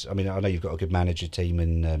 promoter-wise, I mean, I know you've got a good manager team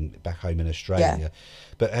in back home in Australia,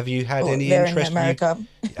 but have you had any interest? In America.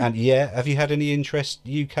 And have you had any interest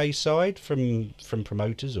UK side from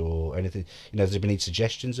promoters or anything? You know, has there been any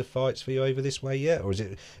suggestions of fights for you over this way yet, or is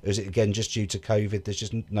it again just due to COVID? There's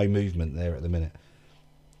just no movement there at the minute.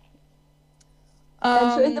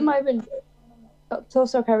 So at the moment,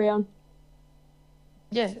 also carry on.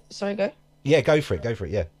 Yeah, sorry, go. Yeah, go for it,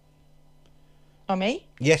 yeah. Oh, me?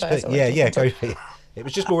 Yes, Sorry, but go for it. It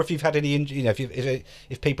was just more if you've had any, you know,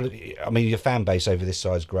 if people, I mean, your fan base over this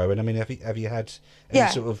side's growing. I mean, have you had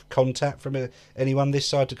any sort of contact from anyone this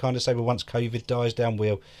side to kind of say, well, once COVID dies down,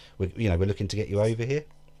 we're looking to get you over here?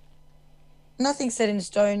 Nothing set in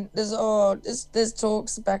stone. There's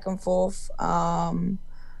talks back and forth.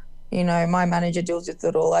 You know, my manager deals with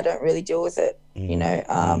it all. I don't really deal with it. You know,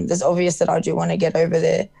 there's obvious that I do want to get over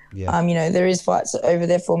there. Yeah. You know, there is fights over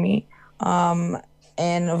there for me. And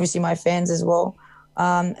obviously my fans as well.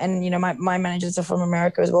 And, you know, my managers are from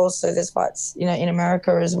America as well. So there's fights, you know, in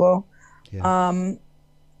America as well. Yeah.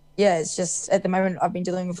 Yeah, it's just at the moment I've been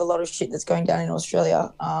dealing with a lot of shit that's going down in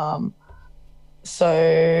Australia.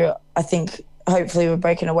 So I think hopefully we're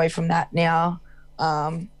breaking away from that now.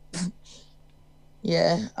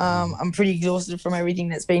 Yeah, I'm pretty exhausted from everything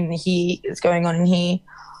that's going on in here.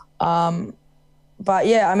 But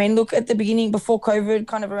yeah, I mean, look, at the beginning, before COVID,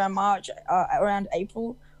 kind of around March, around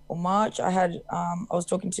April or March, I was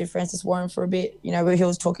talking to Francis Warren for a bit, you know, where he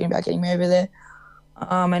was talking about getting me over there.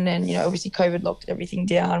 And then, you know, obviously COVID locked everything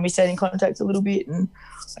down. We stayed in contact a little bit, and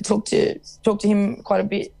I talked to him quite a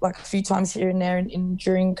bit, like a few times here and there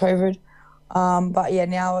during COVID. But yeah,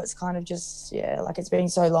 now it's kind of just, like it's been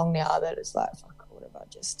so long now that it's like,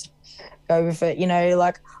 just go with it, you know,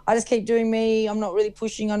 like I just keep doing me. I'm not really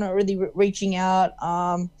pushing, I'm not really reaching out.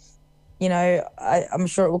 You know, I'm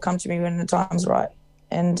sure it will come to me when the time's right,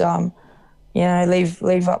 and you know,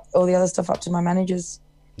 leave up all the other stuff up to my managers.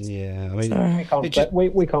 Yeah, I mean, so,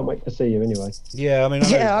 we can't wait to see you anyway. Yeah, I mean,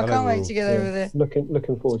 I can't wait to get over there.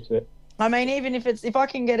 Looking forward to it. I mean, even if I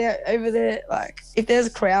can get out over there, like if there's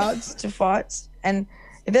crowds to fights, and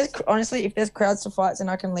if there's crowds to fights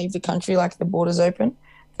and I can leave the country, like the border's open,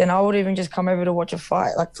 then I would even just come over to watch a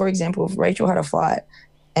fight. Like, for example, if Rachel had a fight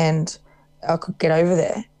and I could get over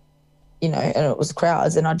there, you know, and it was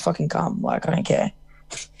crowds, then I'd fucking come. Like, I don't care.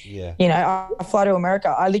 Yeah. You know, I fly to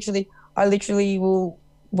America. I literally will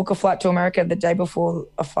book a flight to America the day before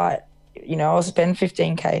a fight. You know, I'll spend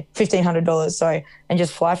 $1,500, sorry, and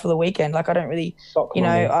just fly for the weekend. Like, I don't really, sock you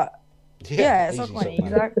money. know, sock money,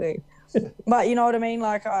 exactly. But you know what I mean?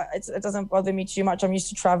 Like, it doesn't bother me too much. I'm used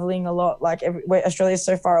to traveling a lot. Like, Australia's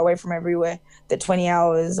so far away from everywhere that 20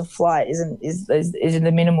 hours of flight is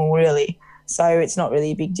the minimal, really. So it's not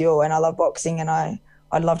really a big deal. And I love boxing, and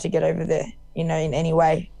I'd love to get over there, you know, in any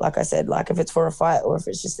way. Like I said, like if it's for a fight or if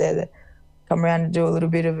it's just there to come around and do a little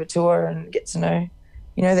bit of a tour and get to know,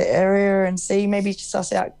 you know, the area and see, maybe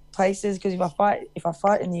suss out places. Because if I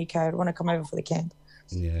fight in the UK, I'd want to come over for the camp.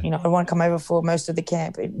 Yeah. You know, I want to come over for most of the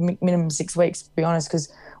camp, minimum 6 weeks, to be honest,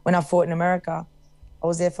 because when I fought in America, I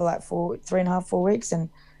was there for like 3.5, 4 weeks, and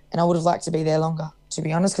and I would have liked to be there longer, to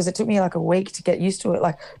be honest, because it took me like a week to get used to it.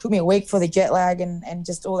 Like, it took me a week for the jet lag and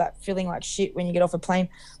just all that feeling like shit when you get off a plane.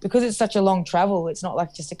 Because it's such a long travel, it's not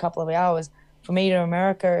like just a couple of hours. For me to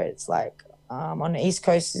America, it's like on the East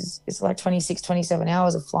Coast, it's like 26, 27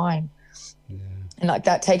 hours of flying. Yeah. And like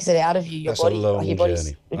that takes it out of you, your body. That's a long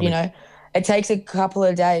journey. You know, it takes a couple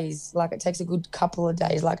of days. Like, it takes a good couple of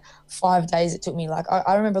days, like 5 days it took me. Like,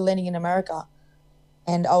 I remember landing in America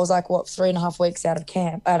and I was like, 3.5 weeks out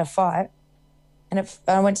of fight. And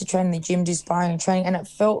I went to train in the gym, do sparring and training, and it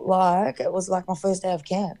felt like it was like my first day of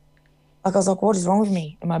camp. Like, I was like, what is wrong with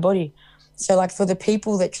me in my body? So, like, for the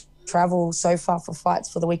people that travel so far for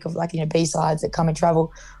fights for the week of, like, you know, B-sides that come and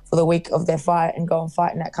travel for the week of their fight and go and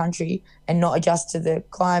fight in that country and not adjust to the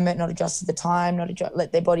climate, not adjust to the time,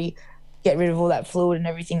 let their body get rid of all that fluid and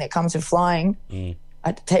everything that comes with flying.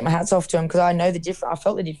 I take my hats off to them because I know the difference. I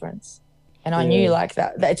felt the difference. And I knew, like,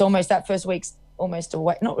 that it's almost that first week's almost a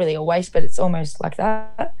waste, not really a waste, but it's almost like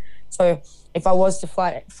that. So if I was to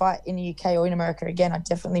fight in the UK or in America again, I'd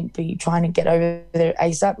definitely be trying to get over there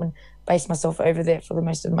ASAP and base myself over there for the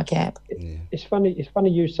most of my camp. It's funny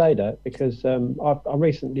you say that because I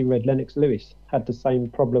recently read Lennox Lewis had the same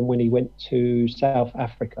problem when he went to South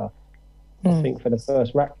Africa. I think for the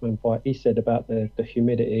first Rackman fight, he said about the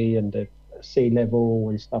humidity and the sea level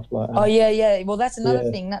and stuff like that. Oh yeah. Well, that's another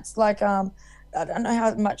thing. That's like I don't know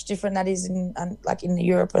how much different that is in like in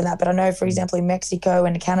Europe and that, but I know, for example, in Mexico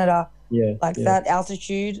and Canada, that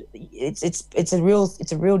altitude, it's a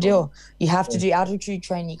real deal. You have to do altitude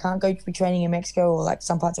training. You can't go be training in Mexico or like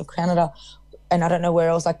some parts of Canada, and I don't know where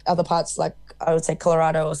else, like other parts, like I would say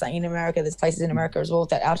Colorado or something in America. There's places in America as well with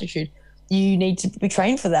that altitude. You need to be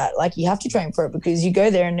trained for that. Like, you have to train for it because you go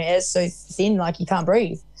there and the air's so thin, like you can't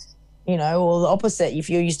breathe. You know, or the opposite. If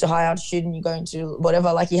you're used to high altitude and you go into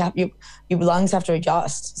whatever, like your lungs have to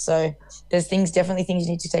adjust. So there's definitely things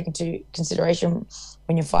you need to take into consideration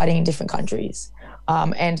when you're fighting in different countries.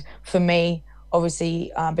 And for me,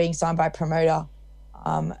 obviously, being signed by a promoter,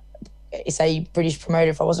 say British promoter,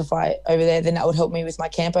 if I was to fight over there, then that would help me with my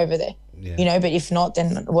camp over there. Yeah. You know, but if not,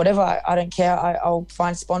 then whatever, I don't care. I'll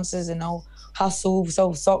find sponsors and I'll hustle,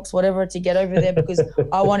 sell socks, whatever, to get over there because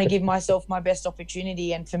I want to give myself my best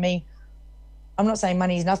opportunity. And for me, I'm not saying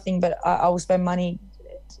money is nothing, but I will spend money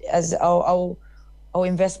as I'll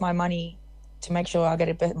invest my money to make sure I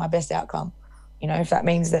get my best outcome. You know, if that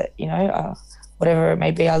means that, you know, whatever it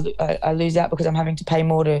may be, I lose out because I'm having to pay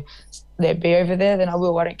more to be over there, then I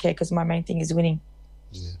will. I don't care because my main thing is winning.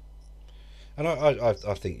 Yeah. And I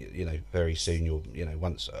think, you know, very soon you'll, you know,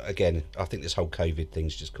 once again, I think this whole COVID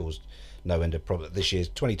thing's just caused no end of problem. This year's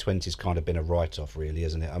 2020's kind of been a write-off, really,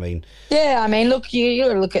 isn't it? I mean, yeah, I mean, look, you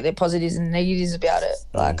got to look at the positives and negatives about it.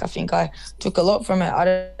 Like, I think I took a lot from it.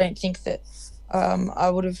 I don't think that I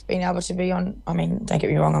would have been able to be on. I mean, don't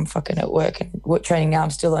get me wrong, I'm fucking at work and work training now.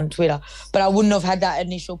 I'm still on Twitter, but I wouldn't have had that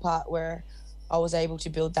initial part where I was able to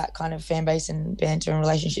build that kind of fan base and banter and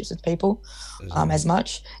relationships with people as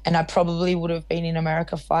much. And I probably would have been in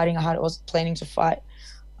America fighting. I was planning to fight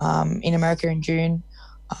in America in June.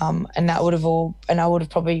 And that would have I would have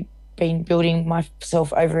probably been building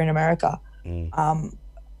myself over in America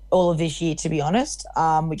all of this year, to be honest,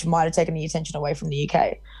 which might have taken the attention away from the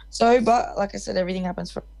UK. So, but like I said, everything happens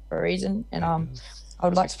for a reason. And I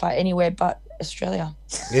would like to fight anywhere but Australia.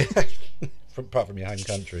 Yeah, apart from your home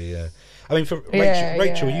country, yeah. I mean, for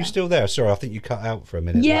Rachel, are you still there? Sorry, I think you cut out for a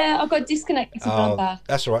minute. Yeah, I got disconnected. I'm back.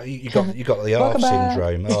 That's all right. You got the arve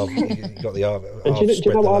syndrome. Oh, you got the arve. And do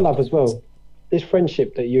you know what I love as well? This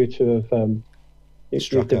friendship that you two have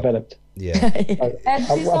you've developed. Yeah.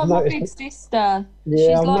 She's like my big sister. Yeah, she's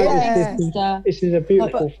like my big sister. This is a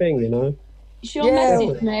beautiful thing, you know. She'll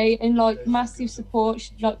message me and like massive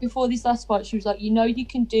support. Like before this last fight, she was like, "You know, you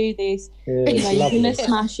can do this. Yeah, you know, you're gonna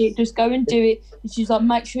smash it. Just go and do it." And she's like,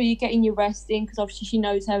 "Make sure you're getting your rest in," because obviously she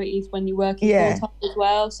knows how it is when you're working full time as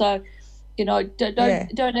well. So, you know,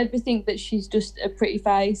 don't ever think that she's just a pretty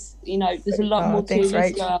face. You know, there's a lot more to this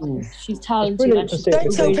girl. She's talented.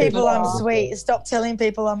 Don't tell people I'm sweet. Stop telling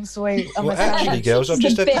people I'm sweet. Well, actually, girls, I've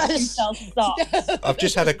just had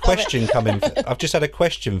a question come in. I've just had a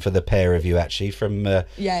question for the pair of you, actually, from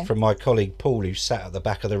my colleague Paul, who sat at the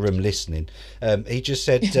back of the room listening. He just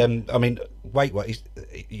said, I mean, wait, what?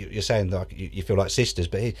 You're saying like you feel like sisters,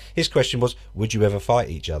 but his question was, would you ever fight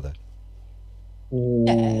each other?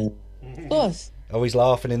 Yeah. Of course. Oh, he's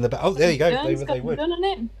laughing in the back. Oh, there you go. They would.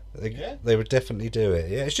 They would definitely do it.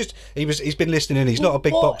 Yeah, it's just he's been listening. He's not a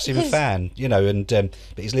big boxing fan, you know, and but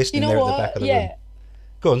he's listening there at the back of the room.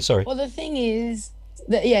 Go on, sorry. Well, the thing is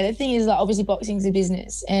that like obviously boxing's a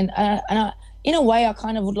business, and I, in a way, I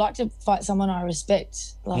kind of would like to fight someone I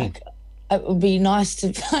respect. Like it would be nice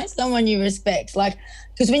to find someone you respect. Like,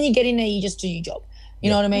 because when you get in there, you just do your job. You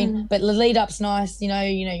know what I mean? But the lead up's nice, you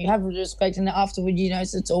have respect, and afterward,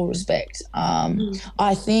 so it's all respect.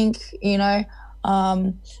 I think,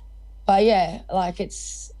 but yeah, like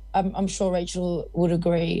I'm sure Rachel would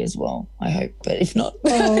agree as well, I hope, but if not.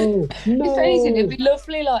 Oh, no. If anything, it'd be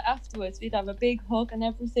lovely, like, afterwards, we'd have a big hug and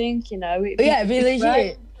everything, it'd be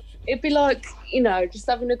legit. It'd be like, just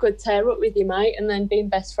having a good tear up with your mate and then being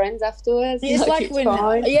best friends afterwards. It's like when,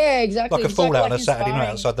 fine. yeah, exactly. Like a fallout on a Saturday night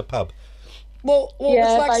outside the pub. Well, yeah,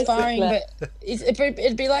 it's like basically. sparring, but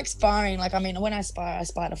it'd be like sparring. Like, I mean, when I spar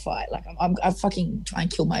to fight. Like, I fucking try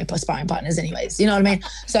and kill my sparring partners anyways. You know what I mean?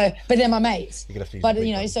 So, but they're my mates. But,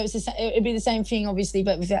 so it'd be the same thing, obviously,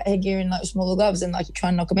 but without headgear and, like, smaller gloves, and, like, you try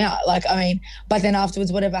and knock them out. Like, I mean, but then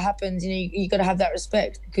afterwards, whatever happens, you got to have that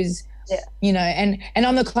respect because, and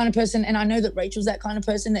I'm the kind of person, and I know that Rachel's that kind of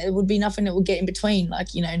person, that it would be nothing that would get in between, like,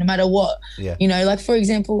 no matter what. Yeah. Like, for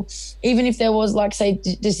example, even if there was, like, say,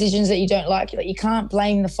 decisions that you don't like, you can't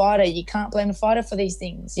blame the fighter. You can't blame the fighter for these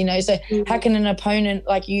things, So how can an opponent,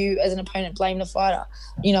 like you as an opponent, blame the fighter?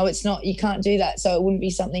 It's not, you can't do that. So it wouldn't be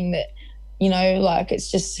something that, like,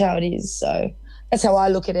 it's just how it is. So that's how I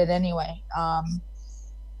look at it anyway.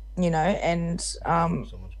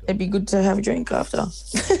 It'd be good to have a drink after.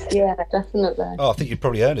 Yeah, definitely. Oh, I think you'd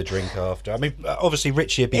probably earn a drink after. I mean, obviously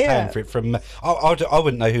Richie would be paying for it from. I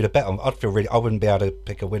wouldn't know who to bet on. I wouldn't be able to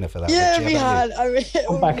pick a winner for that. Yeah, Richie, it'd be hard.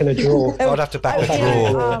 I'm backing a draw. I'd have to back a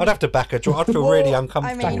draw. I'd have to back a draw. I'd feel really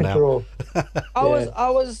uncomfortable now. I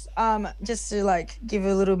was just to, like, give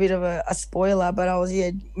a little bit of a spoiler, but I was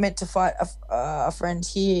meant to fight a friend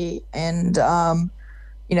here, and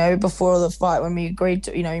before the fight, when we agreed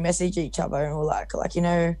to, we messaged each other, and we're like,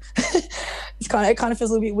 it kind of feels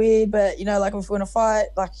a little bit weird, but, like, if we're going to fight,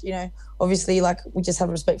 like, obviously, like, we just have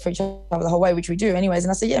respect for each other the whole way, which we do anyways.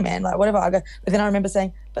 And I said, yeah, man, like, whatever. I go, but then I remember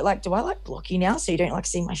saying, but, like, do I, like, block you now so you don't, like,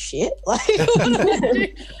 see my shit? Like, what do I do?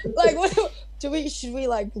 Like, what should we,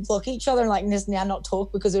 like, block each other and, like, just now not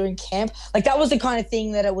talk because we're in camp? Like, that was the kind of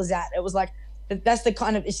thing that it was at. It was like, that's the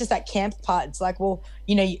kind of, it's just that camp part. It's like, well,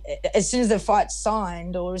 as soon as the fight's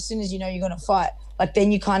signed, or as soon as you're going to fight, like, then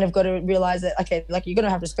you kind of got to realize that, okay, like, you're going to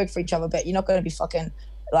have respect for each other, but you're not going to be fucking,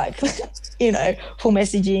 like, full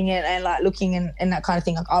messaging and like looking and that kind of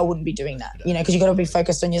thing. Like, I wouldn't be doing that, because you got to be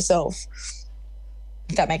focused on yourself.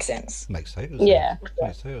 If that makes sense. Makes sense. Yeah.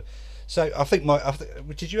 Makes sense. So I think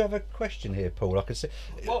did you have a question here, Paul? I could say.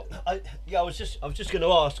 Well, I was just going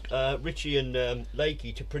to ask Richie and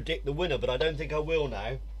Lakey to predict the winner, but I don't think I will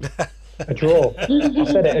now. A draw. I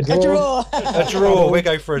said it. A draw. A draw. We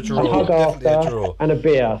go for a draw. A hug definitely after, a draw. and a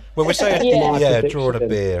beer. Well, we're saying a draw and a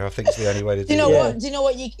beer. I think it's the only way to do it. Do you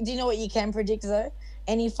know what you can predict though?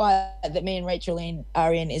 Any fight that me and Rachel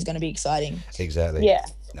are in is going to be exciting. Exactly. Yeah.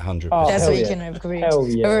 100%. That's what you can agree.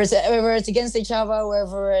 Yeah. Whether it's against each other,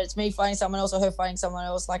 whether it's me fighting someone else or her fighting someone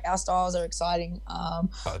else, like, our styles are exciting.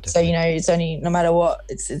 So it's only, no matter what,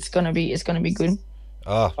 it's gonna be good.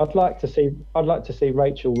 I'd like to see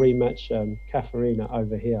Rachel rematch Katharina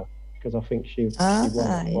over here, because I think she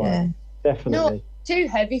won. Yeah. Definitely. No, too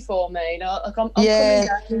heavy for me. Like, I'm coming down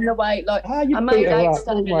in the weight. Like, I made 8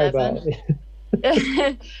 stone 11.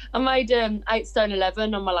 I made 8 stone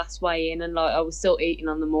 11 on my last weigh in, and, like, I was still eating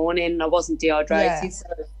on the morning, and I wasn't dehydrated, so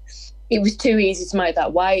it was too easy to make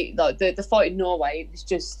that weight. Like, the fight in Norway,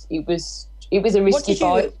 it was a risky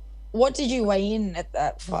fight. What did you weigh in at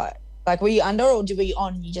that fight? Like, were you under, or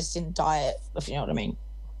you just didn't diet, if you know what I mean?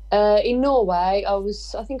 In Norway,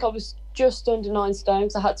 I think I was just under 9 stone,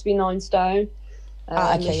 because I had to be 9 stone.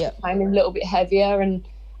 Okay, yeah. I'm a little bit heavier, and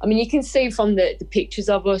I mean, you can see from the pictures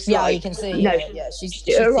of us. Yeah, like, you can see.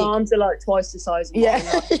 She's her thick. arms are like twice the size of mine.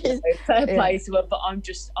 Yeah, like, fair play to her, but I'm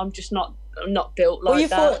just not built like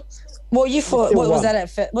that. What was that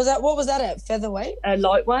at? What was that at featherweight?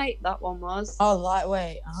 Lightweight. That one was. Oh,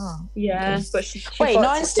 lightweight. Oh, yeah. Okay. But she wait,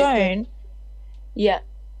 9 stone. Yeah.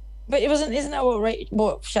 But it wasn't. Isn't that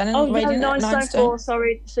what Shannon? Oh, yeah, 9 stone 4.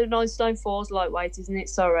 Sorry, so 9 stone 4 is lightweight, isn't it?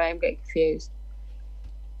 Sorry, I'm getting confused.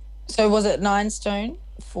 So was it 9 stone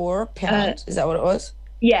 4 pound? Is that what it was?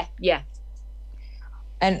 Yeah.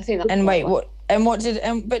 And wait, what? And what did?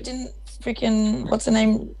 But didn't freaking what's the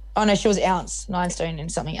name? Oh no, she was ounce, 9 stone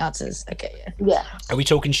and something ounces. Okay, yeah. Are we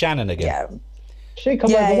talking Shannon again? Yeah. She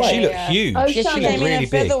come overweight. She looked huge. Oh, she looked really big.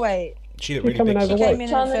 Featherweight. She looked really big.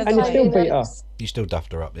 Overweight. And you still beat her. You still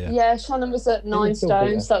duffed her up, yeah. Yeah, Shannon was at 9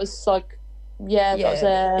 stones. That was like, that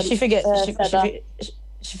was she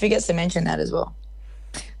forgets to mention that as well.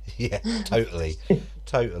 Yeah, totally.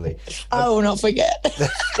 I will not forget.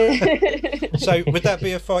 So, would that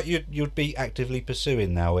be a fight you'd be actively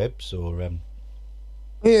pursuing now, Ebbs, or?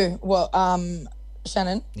 Who? Well,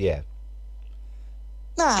 Shannon. Yeah.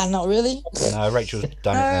 Nah, not really. No, Rachel's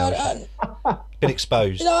done it now. Been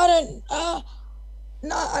exposed. No, I don't.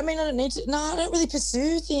 No, I mean, I don't need to. No, I don't really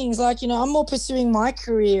pursue things. Like, I'm more pursuing my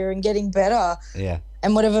career and getting better. Yeah.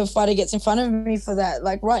 And whatever fighter gets in front of me for that.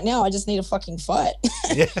 Like, right now, I just need a fucking fight.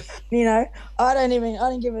 Yeah. I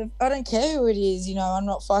don't care who it is. I'm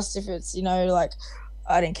not fussed if it's, like,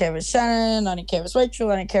 I don't care if it's Shannon. I don't care if it's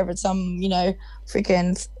Rachel. I don't care if it's some,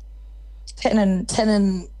 freaking 10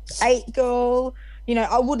 and 8 girl.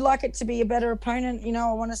 I would like it to be a better opponent.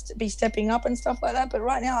 I want us to be stepping up and stuff like that. But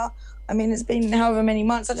right now, I mean, it's been however many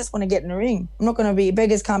months. I just want to get in the ring. I'm not going to be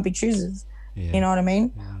beggars can't be choosers. Yeah. You know what I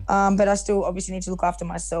mean? Yeah. But I still obviously need to look after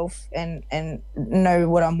myself and know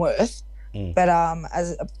what I'm worth. But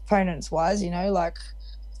as opponents wise, I'm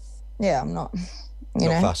not.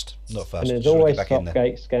 Not fussed. And there's always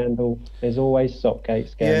Sockgate scandal. There's always Sockgate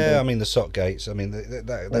scandal. Yeah, I mean the Sockgates. I mean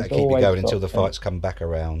that keep you going until the fights come back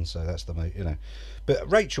around. So that's the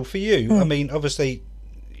But Rachel, for you, I mean, obviously,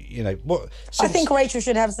 what? I think Rachel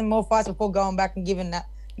should have some more fights before going back and giving her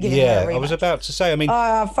a rematch. I was about to say. I mean,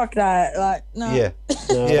 fuck that. Like, no. Yeah,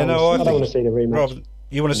 I don't want to see the rematch.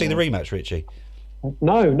 You want to see the rematch, Richie?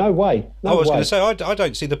 No way. I was going to say I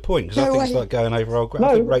don't see the point because I think it's like going over old ground.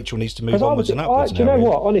 I think Rachel needs to move onwards and upwards. Do you know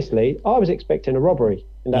what? Honestly, I was expecting a robbery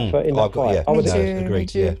in that fight. Yeah, I was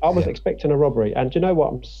agreed. Yeah, I was expecting a robbery, and do you know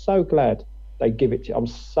what? I'm so glad they give it to you. I'm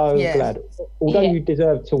so glad. Although you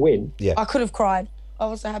deserve to win. Yeah. I could have cried. I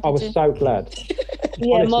was so happy. I was so glad.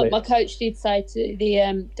 Yeah, my coach did say to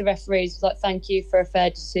the referees, like, thank you for a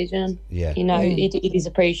fair decision. Yeah. It is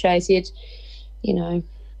appreciated.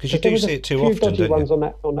 Because you do see it too often, don't you? Ones on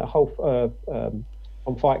that whole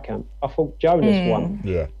on Fight Camp. I thought Jonas won.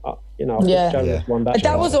 Yeah. Jonas won that. But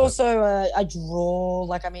that was also a draw.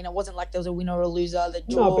 Like, I mean, it wasn't like there was a winner or a loser. The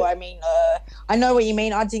draw. I mean, I know what you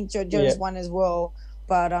mean. I think Jonas won as well,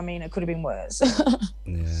 but I mean, it could have been worse.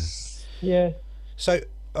 Yeah. So,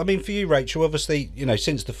 I mean, for you, Rachel, obviously,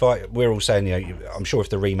 since the fight, we're all saying, I'm sure if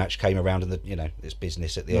the rematch came around and it's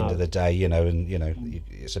business at the end of the day, and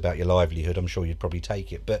it's about your livelihood, I'm sure you'd probably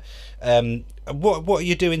take it. But what are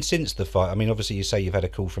you doing since the fight? I mean, obviously, you say you've had a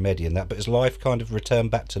call from Eddie and that, but has life kind of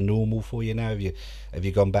returned back to normal for you now? Have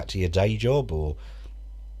you gone back to your day job or?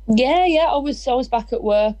 Yeah, I was back at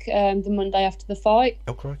work the Monday after the fight.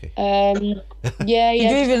 Oh, crikey! Yeah.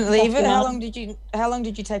 Did you even leave it? How long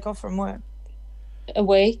did you take off from work? A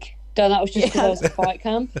week. That was just because I was at Fight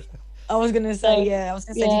Camp. I was gonna say,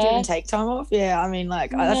 did you even take time off? Yeah, I mean,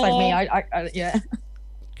 like that's like me. I yeah.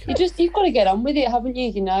 You've got to get on with it, haven't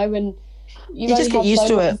you? And you just get used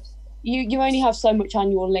to it. You only have so much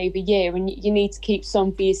annual leave a year, and you need to keep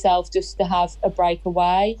some for yourself just to have a break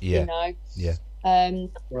away. Yeah. Yeah.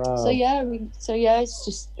 So it's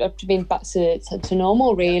just been back to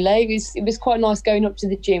normal really. It was quite nice going up to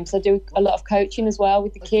the gym, so I do a lot of coaching as well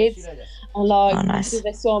with the kids, and nice.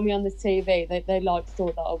 They saw me on the TV, they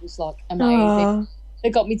thought that I was like amazing. They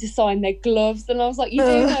got me to sign their gloves, and I was like, you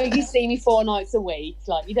do know you see me 4 nights a week,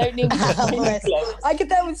 like you don't need me to sign your gloves. I get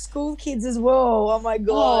that with school kids as well. Oh my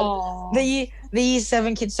god. The year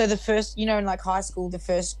 7 kids, so the first, in like high school, the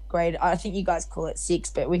first grade, I think you guys call it 6,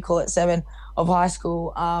 but we call it 7 of high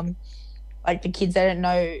school. Like the kids, they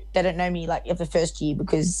don't know me like of the first year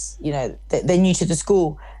because they're new to the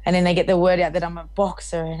school, and then they get the word out that I'm a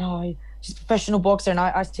boxer and she's a professional boxer, and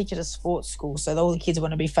I teach at a sports school, so all the kids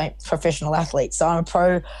want to be professional athletes. So I'm a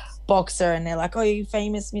pro boxer, and they're like, "Oh, you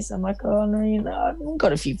famous, miss?" I'm like, "Oh no, I've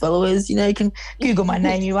got a few followers. You can Google my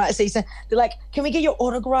name, you might see." So they're like, "Can we get your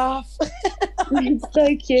autograph?" It's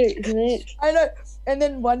so cute, isn't it? I know. And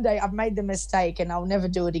then one day I've made the mistake, and I'll never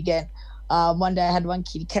do it again. One day I had one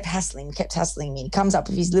kid, he kept hassling me. He comes up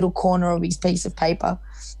with his little corner of his piece of paper,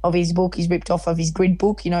 of his book. He's ripped off of his grid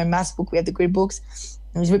book, maths book. We have the grid books.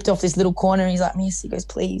 And he's ripped off this little corner, and he's like, "Miss," he goes,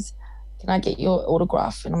 "Please, can I get your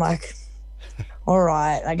autograph?" And I'm like, all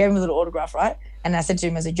right. I gave him a little autograph, right? And I said to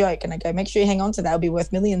him as a joke, and I go, "Make sure you hang on to that. It'll be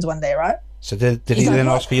worth millions one day, right?" So did he then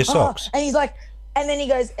ask for your socks? And he's like, and then he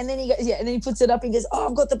goes, and then he puts it up and goes, "Oh,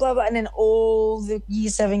 I've got the blah, blah." And then all the year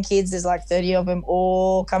 7 kids, there's like 30 of them,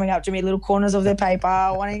 all coming up to me, little corners of their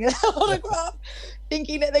paper, wanting an autograph,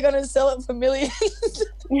 thinking that they're going to sell it for millions.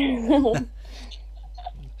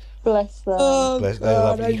 Bless them. Oh,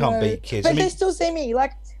 God, you can't beat kids. But they still see me,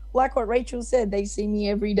 like what Rachel said, they see me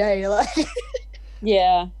every day. Like,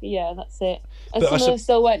 yeah, that's it. And some of them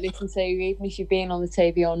still won't listen to you, even if you're being on the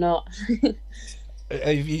TV or not.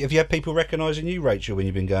 have you had people recognising you, Rachel, when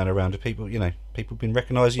you've been going around? Have people, people been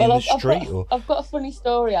recognising you in the street? I've got a funny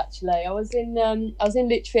story actually. I was in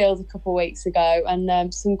Lichfield a couple of weeks ago,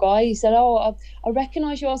 and some guy, he said, "Oh, I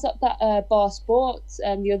recognise you. I was at that Bar Sports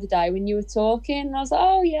the other day when you were talking." And I was like,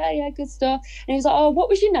 "Oh yeah, good stuff." And he was like, "Oh, what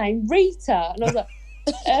was your name? Rita?" And I was like,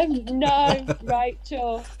 "No,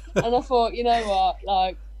 Rachel." And I thought, you know what,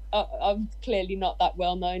 like, I'm clearly not that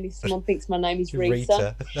well known if someone thinks my name is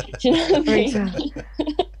Rita. Do you know what I mean? Rita.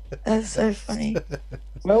 That's so funny.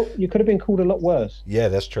 Well, you could have been called a lot worse. Yeah,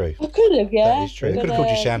 that's true. I could have, yeah. That is true. They could have called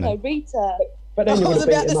you Shannon. No, Rita. But then I you was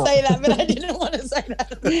would have about beat to him say up. that, but I didn't want to say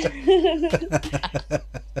that.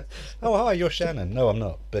 Oh, hi, you're Shannon. No, I'm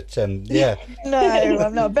not. But yeah. No,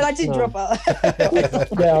 I'm not. But I did drop out.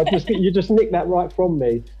 Yeah, you just nicked that right from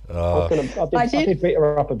me. Oh. I did beat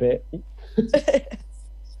her up a bit.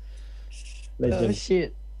 Oh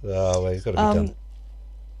shit. Oh, well, you've got to be done.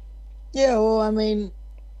 Yeah, well, I mean,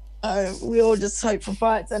 we all just hope for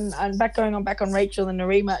fights, and back on Rachel in the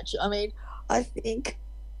rematch. I mean, I think,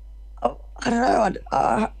 I don't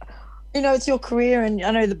know, it's your career, and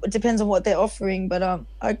I know that it depends on what they're offering, but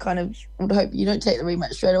I kind of would hope you don't take the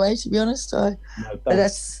rematch straight away. To be honest, I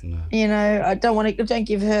don't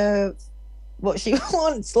give her what she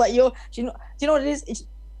wants. Like do you know what it is?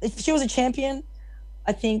 If she was a champion,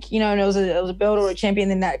 I think, and it was a belt or a champion,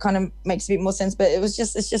 then that kind of makes a bit more sense. But it's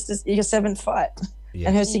just your 7th fight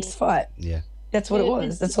and her 6th fight. Yeah. That's what it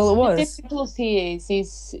was. That's all it was. The difficulty is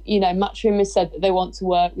Matchroom has said that they want to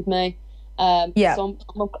work with me. So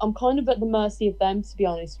I'm kind of at the mercy of them, to be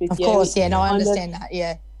honest with you. Of course, yeah. No, I understand that.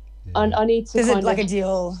 Yeah. And I need to. Is it like a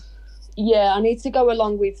deal? Yeah, I need to go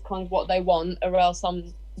along with kind of what they want, or else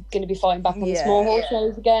I'm going to be fighting back on the small hall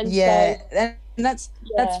shows again. Yeah. So. And that's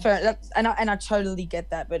fair. And I totally get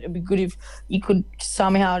that. But it'd be good if you could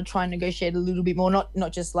somehow try and negotiate a little bit more, not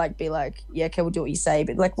just like be like, yeah, okay, we'll do what you say,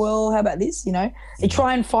 but like, well, how about this? You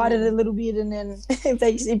try and fight it a little bit, and then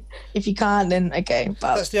if you can't, then okay.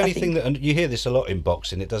 But that's the only thing that, and you hear this a lot in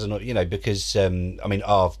boxing. It doesn't, because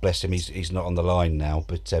Arv, bless him, he's not on the line now,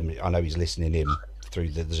 but I know he's listening in through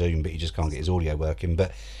the Zoom, but he just can't get his audio working.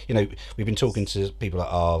 But we've been talking to people like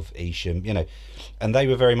Arv, Isham, and they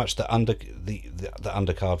were very much the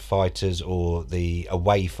undercard fighters, or the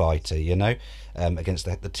away fighter, against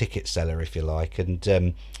the ticket seller, if you like.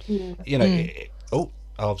 And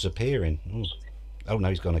Arv's appearing. Oh no,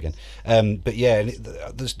 he's gone again. But yeah, and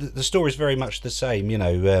the story is very much the same.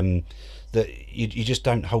 That you just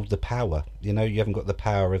don't hold the power. You haven't got the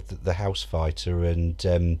power of the house fighter,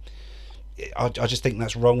 and I just think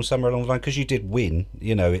that's wrong somewhere along the line, because you did win.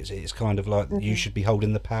 It's kind of like you should be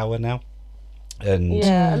holding the power now. And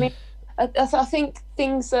yeah, I mean, I think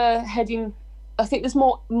things are heading. I think there's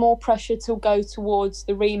more pressure to go towards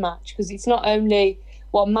the rematch, because it's not only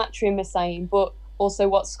what Matchroom are saying, but also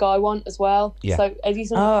what Sky want as well. Yeah. So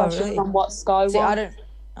Eddie's under pressure from what Sky want.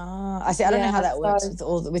 I don't know how that works with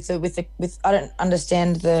I don't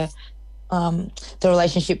understand the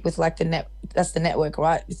relationship with like the net. That's the network,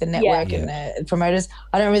 right? With the network and the promoters.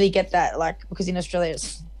 I don't really get that, like, because in Australia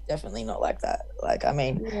it's definitely not like that. Like, I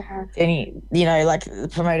mean, like the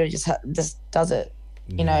promoter just does it.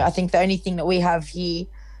 I think the only thing that we have here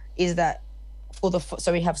is that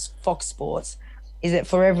so we have Fox Sports, is that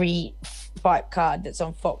for every fight card that's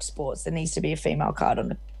on Fox Sports, there needs to be a female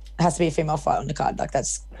card has to be a female fight on the card. Like,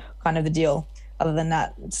 that's kind of the deal. Other than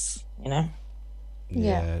that, it's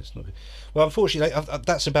Yeah, it's not good. Well, unfortunately,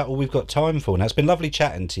 that's about all we've got time for now. It's been lovely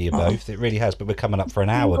chatting to you both. It really has, but we're coming up for an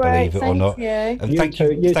hour, believe it or not. You. And thank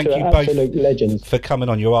you both legends for coming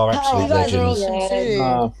on. You are absolute legends.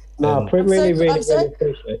 Really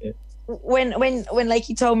appreciate it. When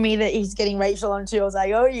Lakey told me that he's getting Rachel on too, I was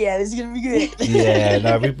like, oh yeah, this is gonna be good. Yeah,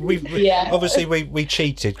 no, obviously we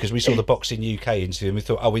cheated because we saw the Boxing UK interview and we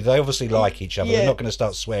thought, they obviously like each other. They're not going to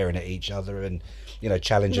start swearing at each other and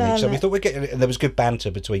challenging each other. We thought we'd get, and there was good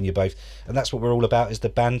banter between you both, and that's what we're all about, is the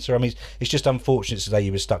banter. I mean, it's just unfortunate today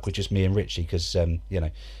you were stuck with just me and Richie, because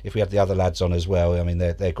if we had the other lads on as well, I mean,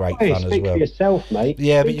 they're great fun as well. Speak for yourself, mate.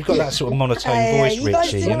 Yeah, but you've got that sort of monotone voice,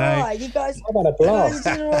 Richie. You guys I've had a blast.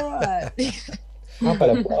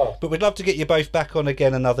 But we'd love to get you both back on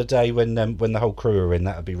again another day when the whole crew are in.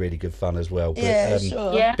 That would be really good fun as well. But,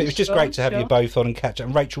 sure. But it was just great to have you both on and catch up.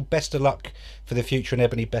 And Rachel, best of luck for the future, and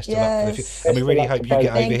Ebony, best of luck for the future. And we really hope you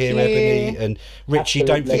get over here, Ebony. And Richie,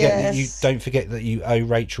 don't forget that you owe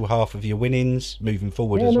Rachel half of your winnings moving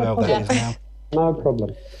forward as well. That is now. No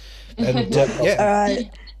problem. And all right.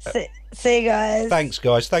 See you guys. Thanks,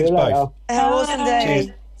 guys. Thanks both. Have an awesome day.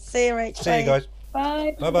 Cheers. See you, Rachel. See you guys.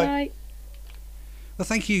 Bye. Bye. Well,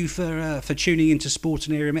 thank you for tuning into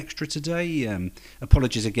Sportinarium Extra today.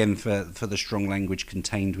 Apologies again for the strong language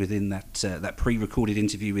contained within that pre-recorded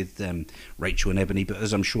interview with Rachel and Ebony, but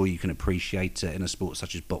as I'm sure you can appreciate, in a sport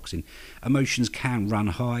such as boxing, emotions can run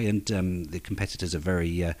high, and the competitors are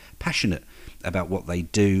very passionate about what they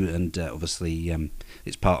do, and obviously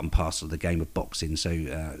it's part and parcel of the game of boxing. So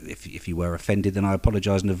if you were offended, then I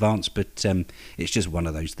apologise in advance, but it's just one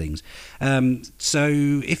of those things. So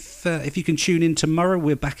if you can tune in tomorrow,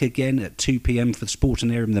 we're back again at 2 p.m. for the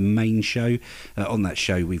Sportinarium, the main show. On that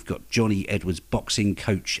show, we've got Johnny Edwards, boxing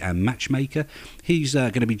coach and matchmaker. He's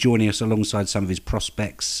going to be joining us alongside some of his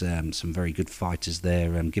prospects, some very good fighters there,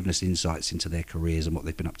 giving us insights into their careers and what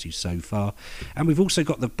they've been up to so far. And we've also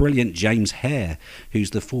got the brilliant James Hare,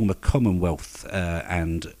 who's the former Commonwealth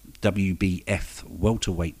and WBF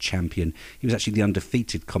welterweight champion. He was actually the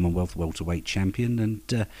undefeated Commonwealth welterweight champion,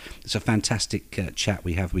 and it's a fantastic chat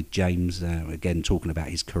we have with James, again talking about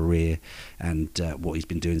his career and what he's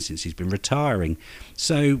been doing since he's been retiring.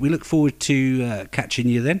 So we look forward to catching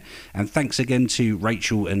you then, and thanks again to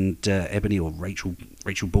Rachel and Ebony, or Rachel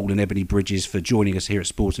Ball and Ebony Bridges, for joining us here at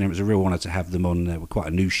Sportinarium. It was a real honour to have them on. We're quite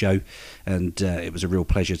a new show, and it was a real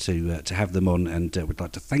pleasure to have them on, and we'd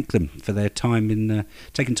like to thank them for their time in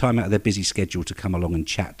taking time out of their busy schedule to come along and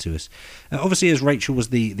chat to us. Obviously, as Rachel was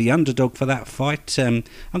the underdog for that fight, I'm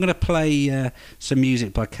going to play some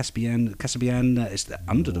music by Caspian. It's the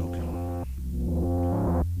Underdog.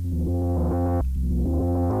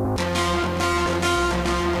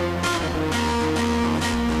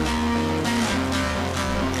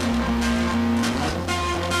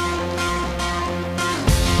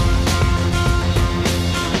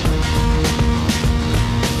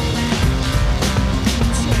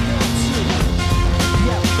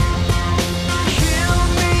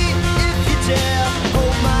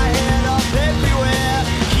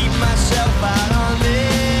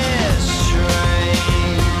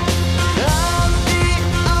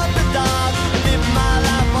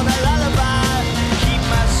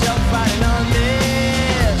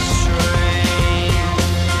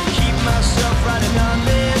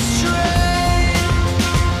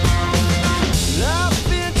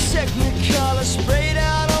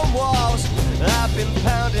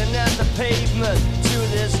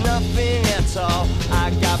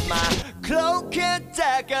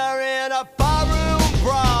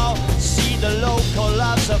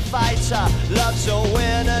 Loves a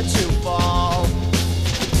winner to fall.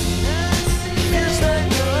 Feels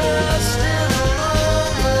like you're lost in the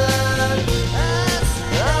moment.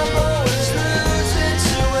 I'm always losing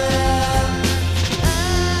to it.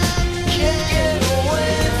 Can't get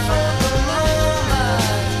away from the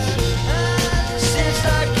moment. Seems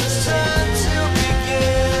like it's time to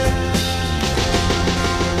begin.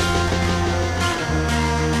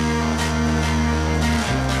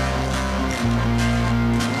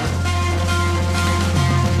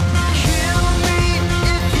 Kill me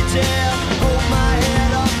if you dare. Hold my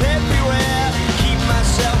head up everywhere.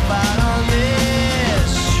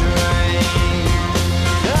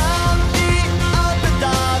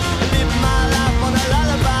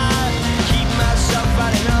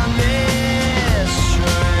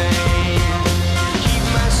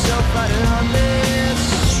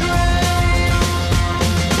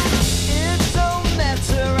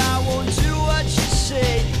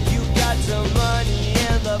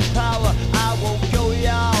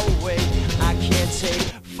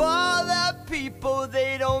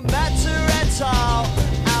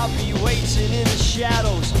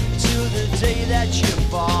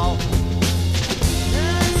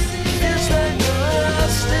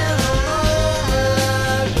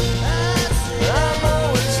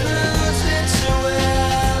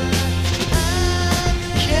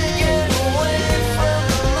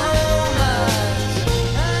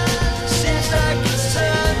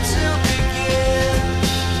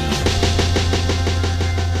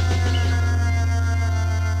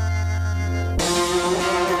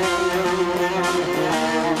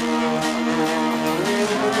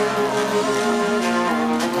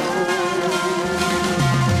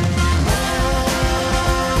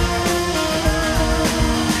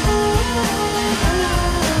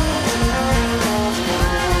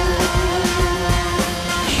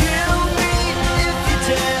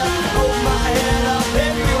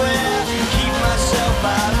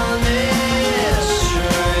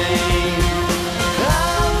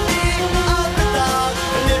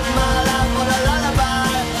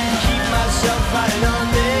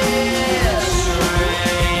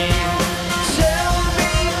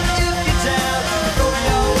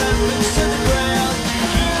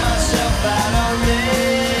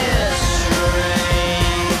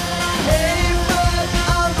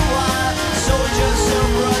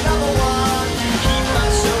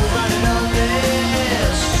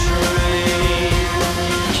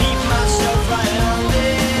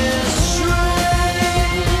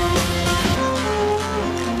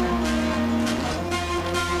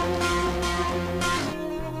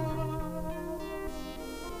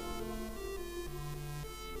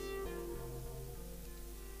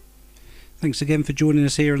 Thanks again for joining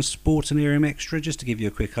us here on Sportanarium Extra. Just to give you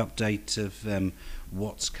a quick update of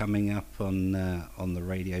what's coming up on the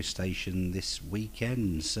radio station this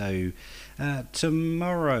weekend. So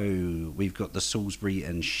tomorrow we've got the Salisbury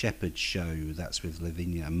and Shepherd show. That's with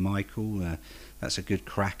Lavinia and Michael. That's a good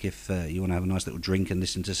crack if you want to have a nice little drink and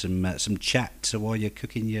listen to some chat while you're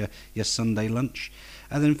cooking your Sunday lunch.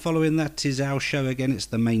 And then following that is our show again. It's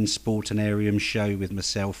the main Sportanarium show with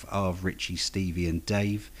myself, Arv, Richie, Stevie and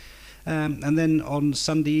Dave. And then on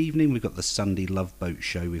Sunday evening we've got the Sunday Love Boat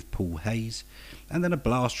show with Paul Hayes, and then a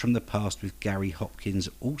blast from the past with Gary Hopkins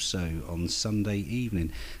also on Sunday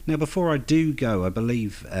evening. Now before I do go, I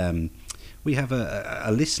believe we have a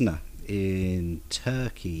listener in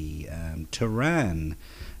Turkey, Turan,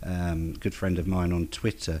 good friend of mine on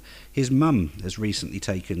Twitter. His mum has recently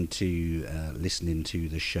taken to listening to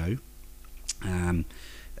the show, and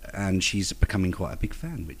she's becoming quite a big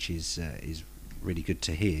fan, which is really good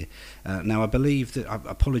to hear. Now I believe that,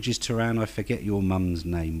 apologies Turan, I forget your mum's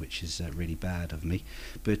name, which is really bad of me,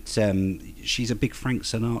 but she's a big Frank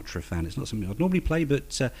Sinatra fan. It's not something I'd normally play,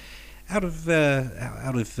 but out of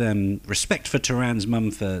respect for Turan's mum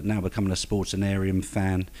for now becoming a Sportanarium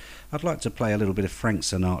fan, I'd like to play a little bit of Frank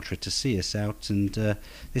Sinatra to see us out, and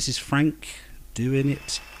this is Frank doing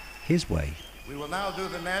it his way. We will now do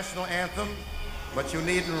the national anthem, but you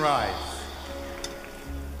needn't rise.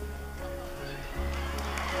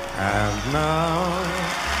 And now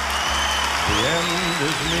the end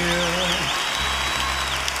is near,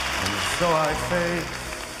 and so I face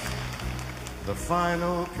the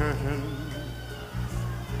final curtain.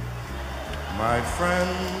 My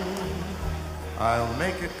friend, I'll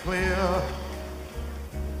make it clear,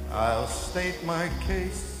 I'll state my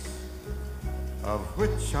case, of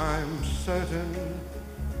which I'm certain.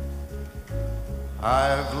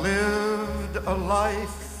 I've lived a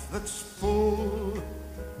life that's full,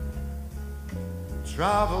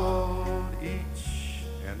 traveled each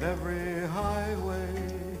and every highway,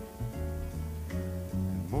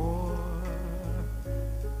 and more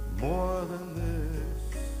than this,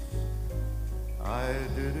 I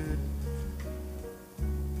did it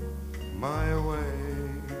my way.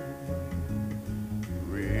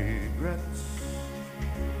 Regrets,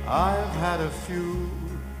 I've had a few,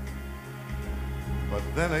 but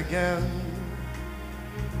then again,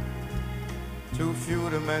 too few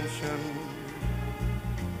to mention.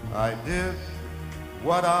 I did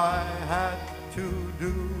what I had to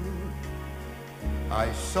do.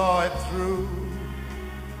 I saw it through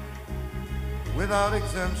without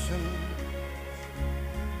exemption.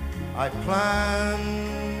 I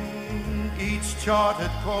planned each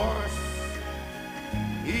charted course,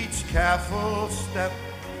 each careful step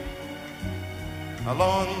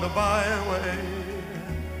along the byway,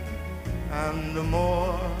 and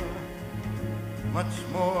more, much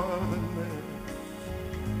more than this,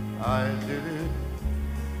 I did it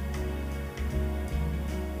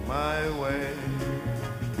my way.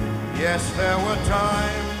 Yes, there were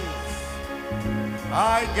times,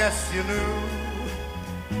 I guess you knew,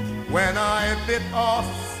 when I bit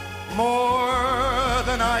off more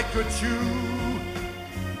than I could chew.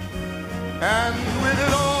 And with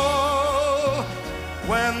it all,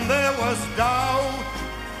 when there was doubt,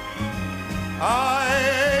 I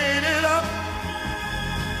ate it up,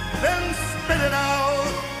 then spit it out.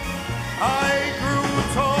 I grew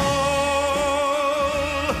tall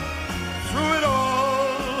through it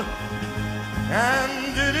all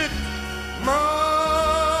and did it my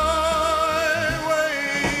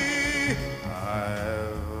way.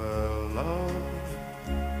 I've loved,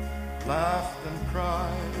 laughed and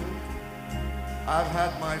cried. I've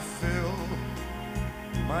had my fill,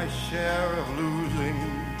 my share of losing.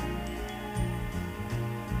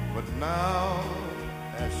 But now,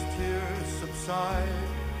 as tears subside,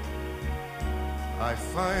 I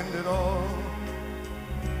find it all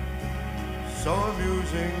so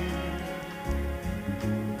amusing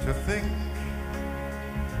to think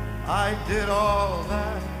I did all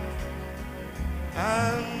that,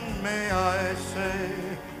 and may I say,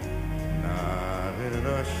 not in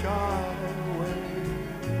a shy way.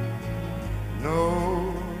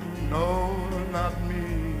 No, no, not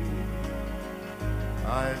me.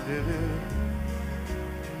 I did it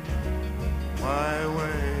my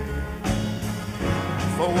way.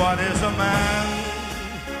 For what is a man?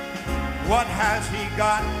 What has he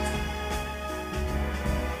got?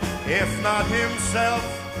 If not himself,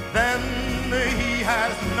 then he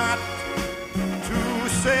has not to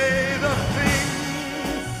say the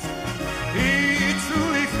things he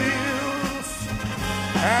truly feels,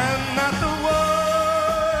 and not the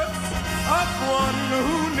words of one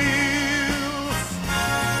who kneels.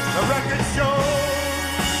 The record shows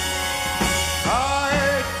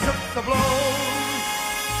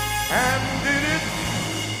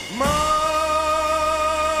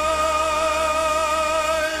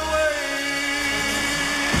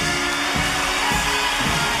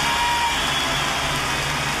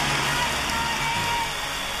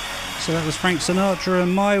So that was Frank Sinatra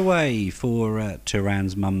and My Way for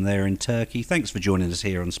Turan's mum there in Turkey. Thanks for joining us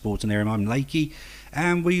here on Sportinarium. I'm Lakey,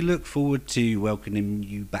 and we look forward to welcoming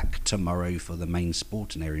you back tomorrow for the main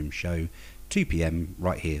Sportinarium show, 2 p.m.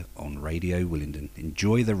 right here on Radio Willingdon.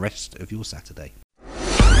 Enjoy the rest of your Saturday.